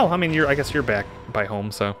 Well, I mean, I guess you're back by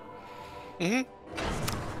home, so. Mm-hmm.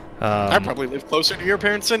 I probably live closer to your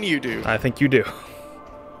parents than you do. I think you do.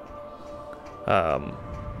 I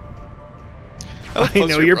live closer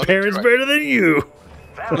know to your brother, parents too. better than you.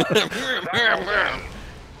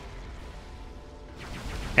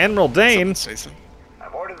 Admiral Dane. Say something.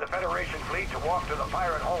 I've ordered the Federation fleet to walk to the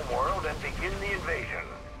pirate homeworld and begin the invasion.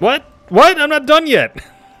 What? What? I'm not done yet.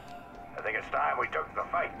 I think it's time we took the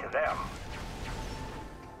fight to them.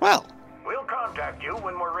 Well, We'll contact you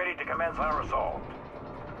when we're ready to commence our assault.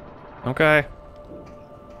 Okay.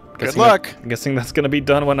 good luck. Guessing that's gonna be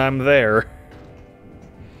done when I'm there.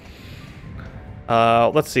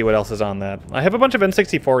 Let's see what else is on that. I have a bunch of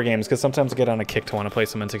N64 games because sometimes I get on a kick to want to play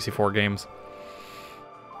some N64 games.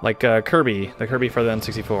 Like Kirby, the Kirby for the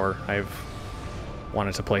N64. I've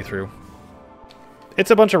wanted to play through.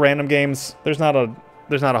 It's a bunch of random games. There's not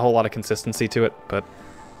a whole lot of consistency to it, but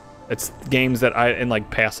it's games that I, in like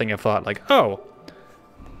passing, have thought like, oh,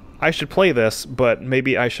 I should play this, but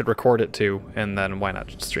maybe I should record it too, and then why not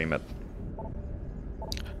just stream it?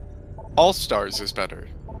 All Stars is better.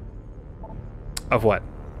 Of what?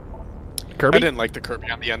 Kirby? I didn't like the Kirby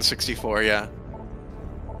on the N64, yeah.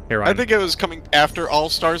 Here, I think it was coming after All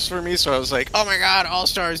Stars for me, so I was like, oh my god, All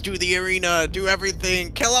Stars, do the arena, do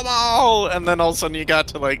everything, kill them all! And then all of a sudden you got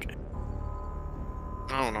to like...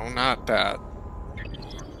 I don't know, not that.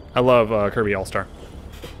 I love Kirby All-Star.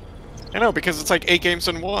 I know, because it's like 8 games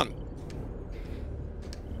in 1.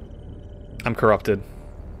 I'm corrupted.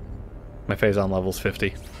 My Phazon level's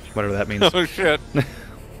 50. Whatever that means. Oh shit.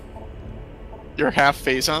 You're half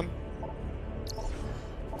Phazon?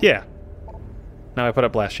 Yeah. Now I put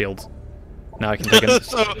up blast shields. Now I can take a...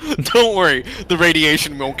 So, don't worry, the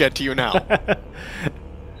radiation won't get to you now.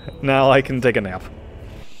 Now I can take a nap.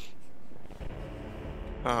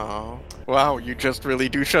 Oh. Wow, you just really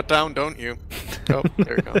do shut down, don't you? Oh,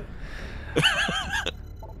 there you go.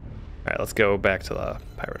 Alright, let's go back to the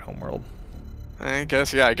pirate homeworld. I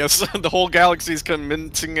guess the whole galaxy's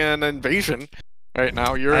commencing an invasion right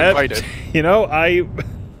now. You're invited. You know, I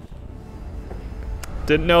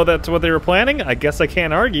didn't know that's what they were planning. I guess I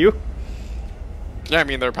can't argue. Yeah, I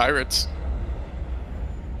mean, they're pirates.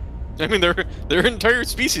 I mean, their entire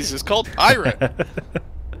species is called pirate.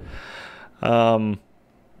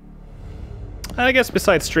 I guess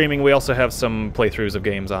besides streaming, we also have some playthroughs of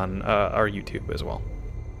games on our YouTube as well.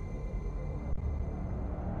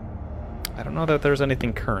 I don't know that there's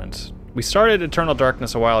anything current. We started Eternal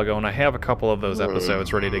Darkness a while ago, and I have a couple of those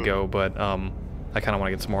episodes ready to go, but I kind of want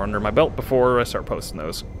to get some more under my belt before I start posting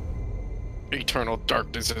those. Eternal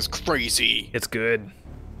Darkness is crazy. It's good.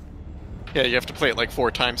 Yeah, you have to play it like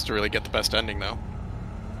 4 times to really get the best ending, though.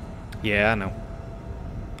 Yeah, I know.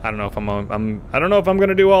 I don't know if I don't know if I'm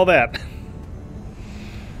gonna do all that.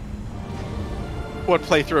 What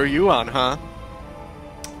playthrough are you on, huh?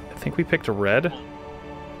 I think we picked a red.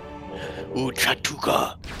 Ooh,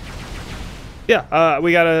 Chatuka. Yeah, I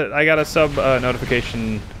got a sub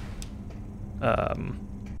notification.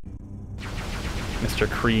 Mr.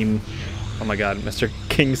 Cream. Oh my god, Mr.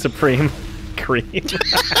 King Supreme Cream.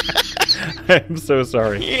 I'm so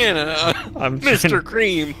sorry. Yeah, Mr.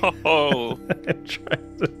 Cream. Oh.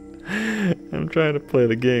 I'm trying to play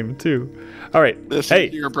the game too. All right. Listen hey,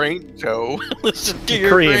 to your brain, Joe. Listen to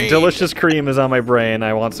your cream. brain. Delicious cream is on my brain.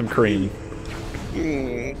 I want some cream.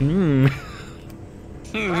 Mmm.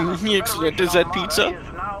 Excellent. Is that pizza?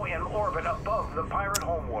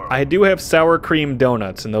 I do have sour cream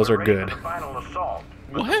donuts, and those are good.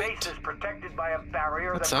 What?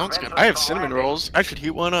 That sounds good. I have cinnamon rolls. I should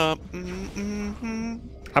heat one up.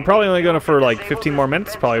 I'm probably only going to for like 15 more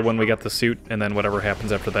minutes, probably when we get the suit, and then whatever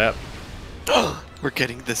happens after that. We're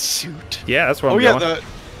getting the suit. Yeah, that's where I'm going. Oh yeah,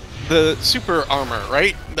 the super armor,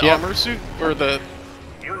 right? The armor suit or the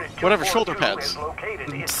whatever shoulder pads.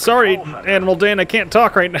 Sorry, Animal Dan, I can't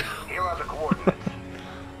talk right now.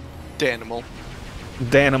 Danimal.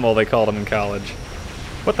 Danimal, they called him in college.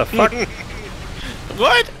 What the fuck?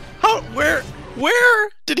 What? How? Where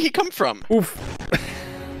did he come from? Oof.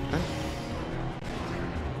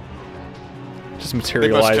 Just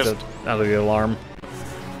materialized out of the alarm.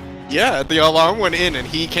 Yeah, the alarm went in and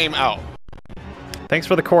he came out. Thanks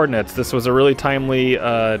for the coordinates. This was a really timely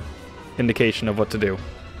indication of what to do.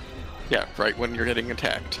 Yeah, right when you're getting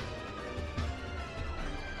attacked.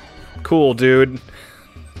 Cool, dude.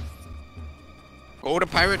 Go to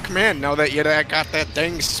Pirate Command now that you got that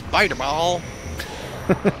dang spider ball.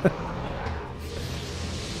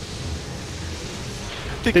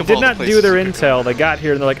 They did not do their intel. They got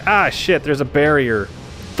here and they're like, ah, shit, there's a barrier.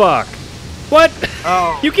 Fuck. What?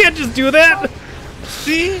 Oh. You can't just do that?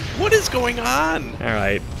 See? What is going on?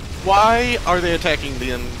 Alright. Why are they attacking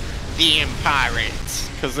the pirates?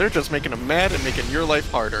 Because they're just making them mad and making your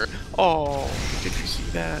life harder. Oh, did you see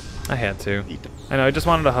that? I had to. I know, I just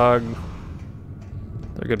wanted a hug.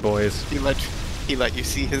 They're good boys. He let you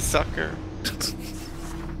see his sucker.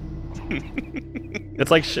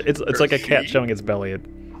 It's like it's like a cat showing its belly.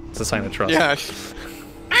 It's a sign of trust. Yeah.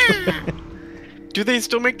 Do they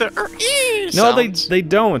still make the No, sounds? they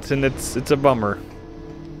don't, and it's a bummer.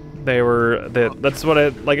 That's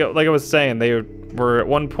what like I was saying. They were at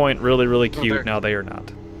one point really cute. Now they are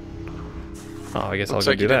not. Oh, I guess Looks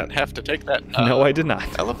I'll go like do you that. Didn't have to take that. No, I did not.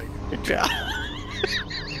 Elevator. Good job.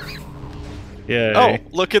 Yeah. Oh,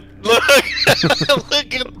 look at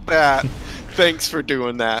that! Thanks for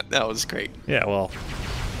doing that. That was great. Yeah, well,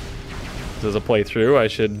 this is a playthrough. I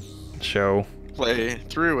should show. Play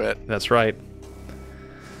through it. That's right.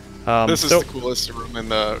 This is the coolest room in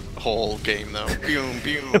the whole game, though. Boom,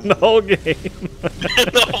 boom. The whole game.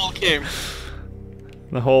 The whole game.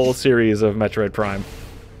 The whole series of Metroid Prime.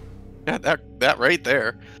 Yeah, that right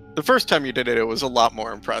there. The first time you did it, it was a lot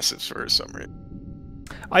more impressive for some reason.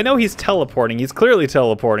 I know he's teleporting. He's clearly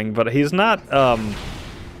teleporting, but he's not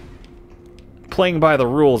playing by the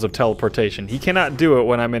rules of teleportation. He cannot do it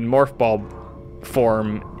when I'm in Morph Ball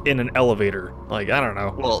form in an elevator. Like, I don't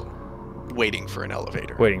know. Well, waiting for an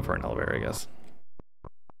elevator. Waiting for an elevator, I guess.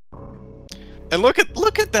 And look at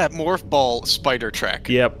that Morph Ball spider track.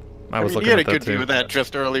 Yep. I was looking you had at a good that too. view of that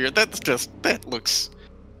just earlier. That looks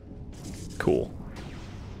cool.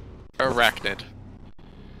 Arachnid.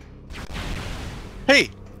 Hey,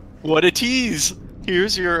 what a tease!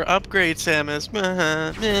 Here's your upgrade, Samus.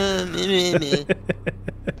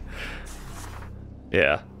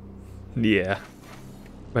 Yeah. Yeah.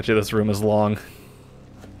 Bet you this room is long.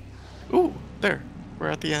 Ooh, there. We're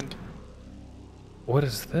at the end. What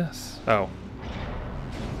is this? Oh.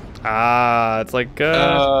 Ah, it's like,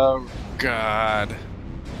 Oh, God.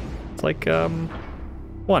 It's like,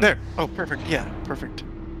 one. There. Oh, perfect. Yeah, perfect.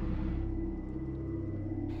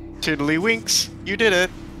 Tiddlywinks. You did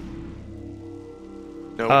it.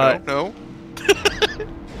 No, no.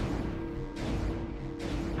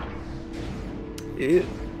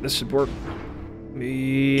 This should work.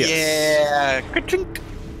 Yes. Yeah. Ka-chink.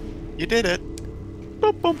 You did it.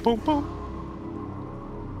 Boom, boom, boom, boom.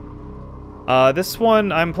 This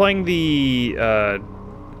one, I'm playing the,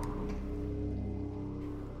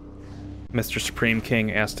 Mr. Supreme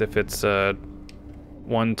King asked if it's,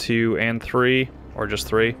 1, 2, and 3, or just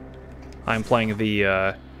 3. I'm playing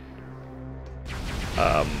the,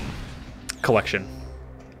 collection.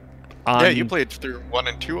 Yeah, you played through 1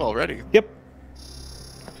 and 2 already. Yep.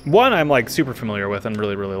 1 I'm, like, super familiar with and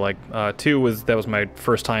really, really like. 2 that was my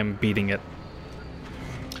first time beating it.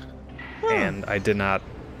 And I did not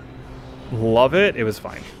love it. It was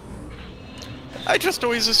fine. I just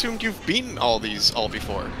always assumed you've beaten all these all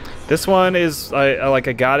before. This one is I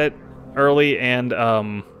got it early and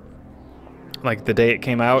like the day it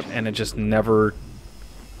came out, and it just never.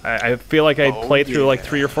 I feel like I played through like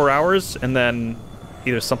 3 or 4 hours, and then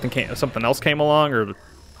either something else came along, or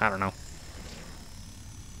I don't know.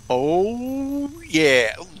 Oh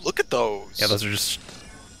yeah, look at those. Yeah, those are just.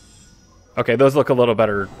 Okay, those look a little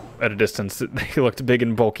better at a distance. They looked big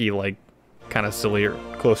and bulky, like kind of sillier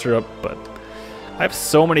closer up, but I have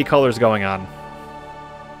so many colors going on.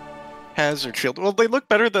 Hazard shield. Well, they look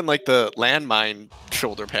better than like the landmine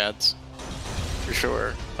shoulder pads, for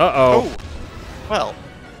sure. Uh-oh. Oh, well.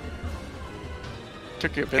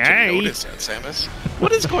 Took you a bit to notice that, Samus.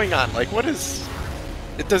 What is going on? Like, what is?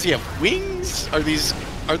 Does he have wings?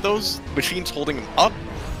 Are those machines holding him up?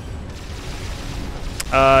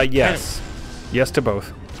 Yes. Yes to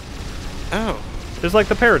both. Oh. There's like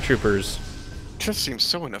the paratroopers. Just seems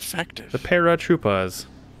so ineffective. The paratroopers.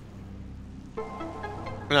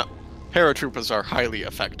 No, paratroopers are highly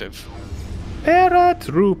effective.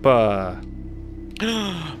 Paratrooper.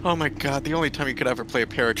 Oh my god, the only time you could ever play a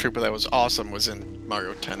paratrooper that was awesome was in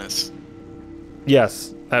Mario Tennis.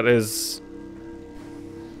 Yes, that is...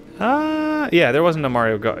 yeah, there wasn't a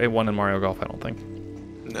one in Mario Golf, I don't think.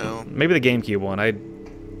 No. Maybe the GameCube one.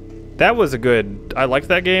 That was a good... I liked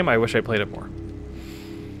that game. I wish I played it more.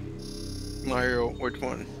 Mario, which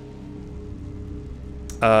one?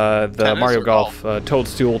 The Tennis Mario or Golf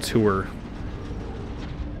Toadstool Tour.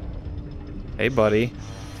 Hey, buddy.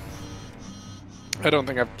 I don't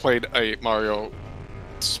think I've played a Mario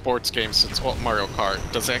sports game since Mario Kart.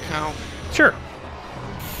 Does that count? Sure.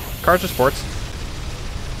 Cars are sports.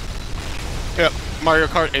 Yeah, Mario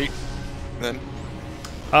Kart 8. Then.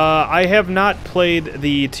 I have not played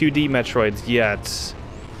the 2D Metroids yet.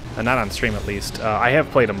 Not on stream, at least. I have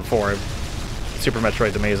played them before. Super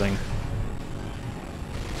Metroid's amazing.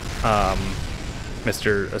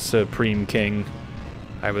 Mr. Supreme King.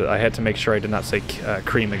 I had to make sure I did not say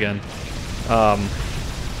cream again.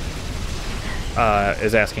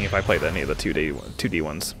 Is asking if I played any of the 2D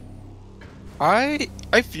ones. I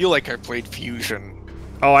feel like I played Fusion.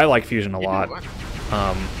 Oh, I like Fusion a lot.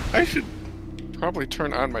 I should probably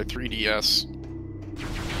turn on my 3DS.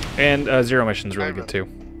 And Zero Mission's really good too.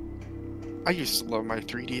 I used to love my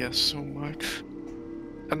 3DS so much.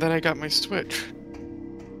 And then I got my Switch.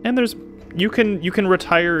 And you can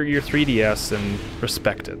retire your 3DS and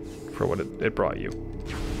respect it for what it brought you.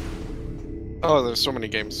 Oh, there's so many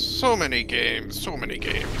games. So many games. So many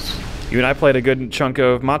games. You and I played a good chunk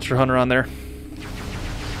of Monster Hunter on there.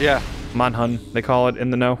 Yeah. Monhun, they call it in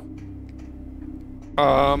the know.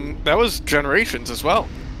 That was Generations as well.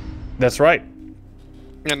 That's right.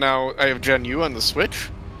 And now I have Gen U on the Switch.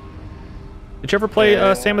 Did you ever play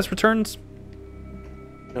Samus Returns?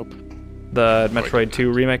 Nope. The Metroid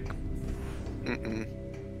 2 remake? Mm-mm.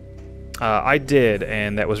 I did,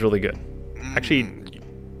 and that was really good. Actually,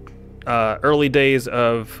 early days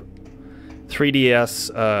of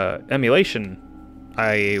 3DS emulation,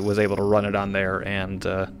 I was able to run it on there and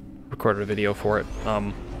recorded a video for it.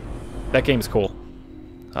 That game's cool.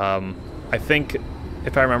 I think,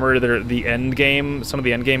 if I remember, the end game, some of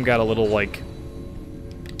the end game got a little, like,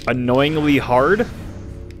 annoyingly hard.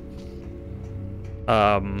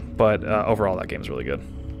 But overall, that game's really good.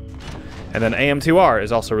 And then AM2R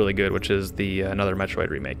is also really good, which is the another Metroid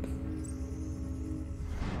remake.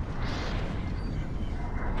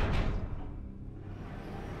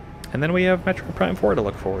 And then we have Metroid Prime 4 to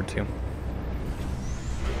look forward to.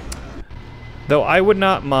 Though I would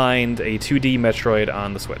not mind a 2D Metroid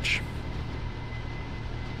on the Switch.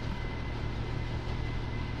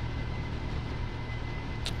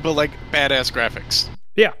 But like badass graphics.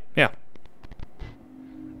 Yeah, yeah.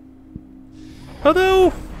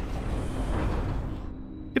 Although,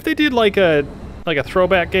 if they did like a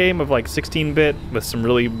throwback game of like 16-bit with some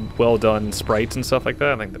really well done sprites and stuff like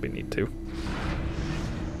that, I think that'd be neat too.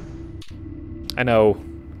 I know.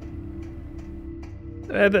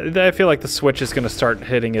 I feel like the Switch is going to start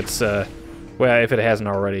hitting its, well, if it hasn't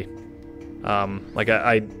already. How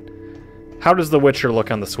does The Witcher look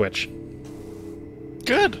on the Switch?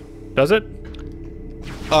 Good. Does it?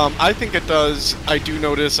 I think it does. I do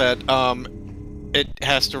notice that it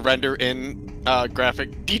has to render in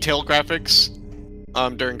detail graphics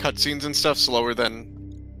during cutscenes and stuff slower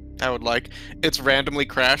than I would like. It's randomly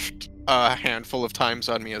crashed a handful of times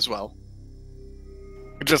on me as well.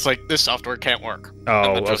 Just like, this software can't work. Oh,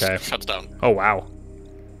 and it just okay. shuts down. Oh, wow.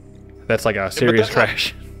 That's like a serious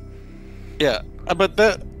crash. Yeah, but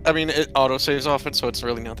that, I mean, it auto-saves often, so it's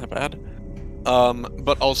really not that bad.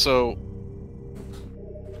 But also,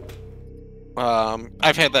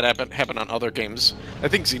 I've had that happen on other games. I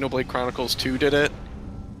think Xenoblade Chronicles 2 did it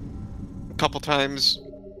a couple times.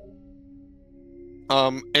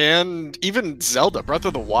 And even Zelda Breath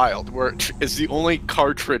of the Wild, which is the only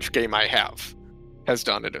cartridge game I have, has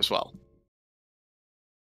done it as well.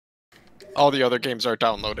 All the other games are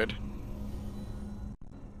downloaded.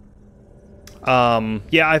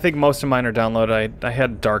 Yeah, I think most of mine are downloaded. I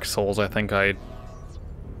had Dark Souls. I think I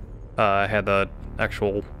had the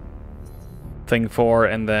actual thing for,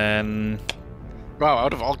 and then Wow,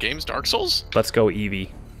 out of all games, Dark Souls? Let's Go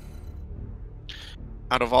Eevee.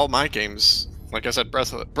 Out of all my games, like I said,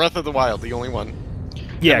 Breath of the Wild, the only one.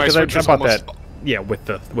 Yeah, because I bought almost... that. Yeah, with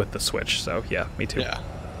the Switch. So yeah, me too. Yeah.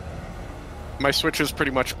 My Switch is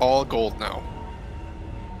pretty much all gold now.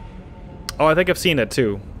 Oh, I think I've seen it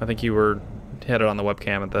too. I think you had it on the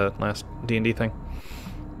webcam at the last D&D thing.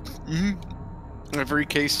 I've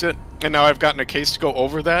recased it, and now I've gotten a case to go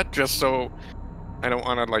over that, just so I don't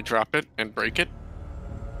want to like drop it and break it.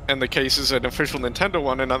 And the case is an official Nintendo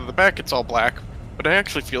one, and on the back it's all black, but it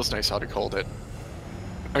actually feels nice how to hold it.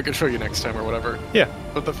 I can show you next time or whatever. Yeah.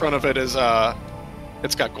 But the front of it is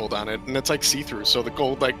it's got gold on it, and it's like see-through, so the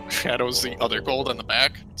gold like shadows the other gold on the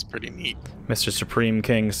back. It's pretty neat. Mr. Supreme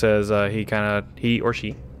King says he or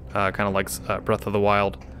she kind of likes Breath of the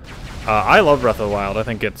Wild. I love Breath of the Wild. I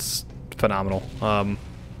think it's phenomenal.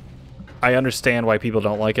 I understand why people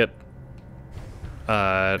don't like it,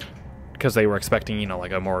 because they were expecting, you know,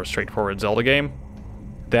 like a more straightforward Zelda game.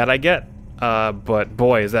 That I get, but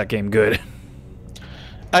boy, is that game good.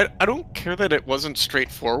 I don't care that it wasn't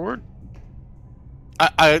straightforward.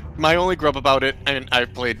 My only grub about it, and I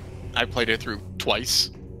played it through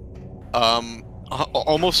twice.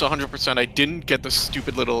 Almost 100%. I didn't get the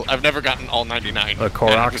stupid little. I've never gotten all 99. The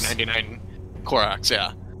Koroks. 99 Koroks,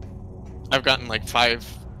 yeah. I've gotten like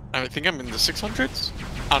 5. I think I'm in the 600s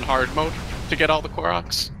on hard mode to get all the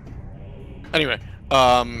Koroks. Anyway,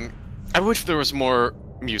 I wish there was more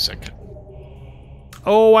music.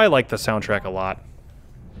 Oh, I like the soundtrack a lot.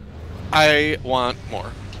 I want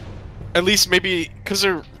more. At least maybe, because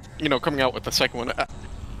they're, you know, coming out with the second one,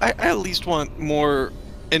 I at least want more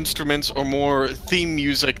instruments or more theme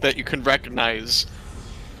music that you can recognize.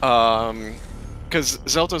 Because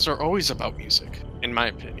Zeldas are always about music, in my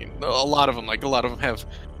opinion. A lot of them have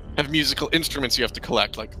musical instruments you have to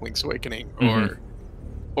collect, like Link's Awakening,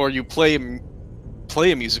 or you play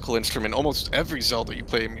a musical instrument. Almost every Zelda you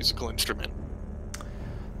play a musical instrument.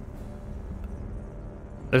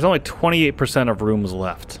 There's only 28% of rooms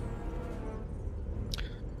left.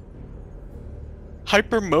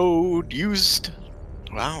 Hyper mode used.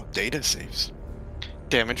 Wow, data saves.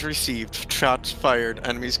 Damage received, shots fired,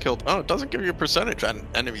 enemies killed. Oh, it doesn't give you a percentage on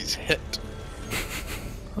enemies hit.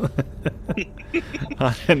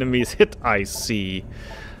 Enemies hit, I see.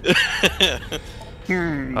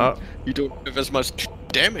 You don't have as much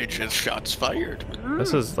damage as shots fired.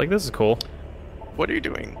 This is cool. What are you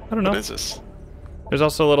doing? I don't know. What is this? There's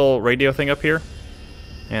also a little radio thing up here,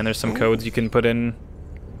 and there's some codes you can put in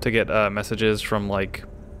to get messages from like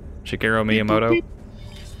Shigeru Miyamoto. Beep, beep,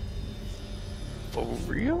 beep. For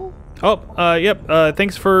real? Oh, yep.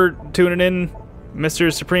 Thanks for tuning in,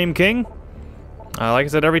 Mr. Supreme King. Like I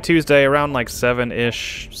said, every Tuesday around like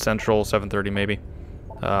 7-ish Central, 7:30 maybe.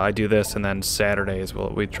 I do this, and then Saturdays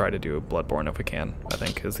we try to do Bloodborne if we can, I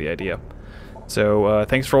think is the idea. So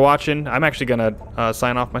thanks for watching. I'm actually gonna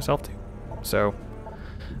sign off myself too. So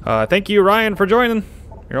thank you, Ryan, for joining.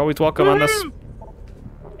 You're always welcome on this.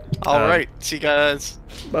 All right, see you guys.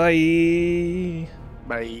 Bye.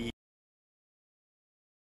 Bye.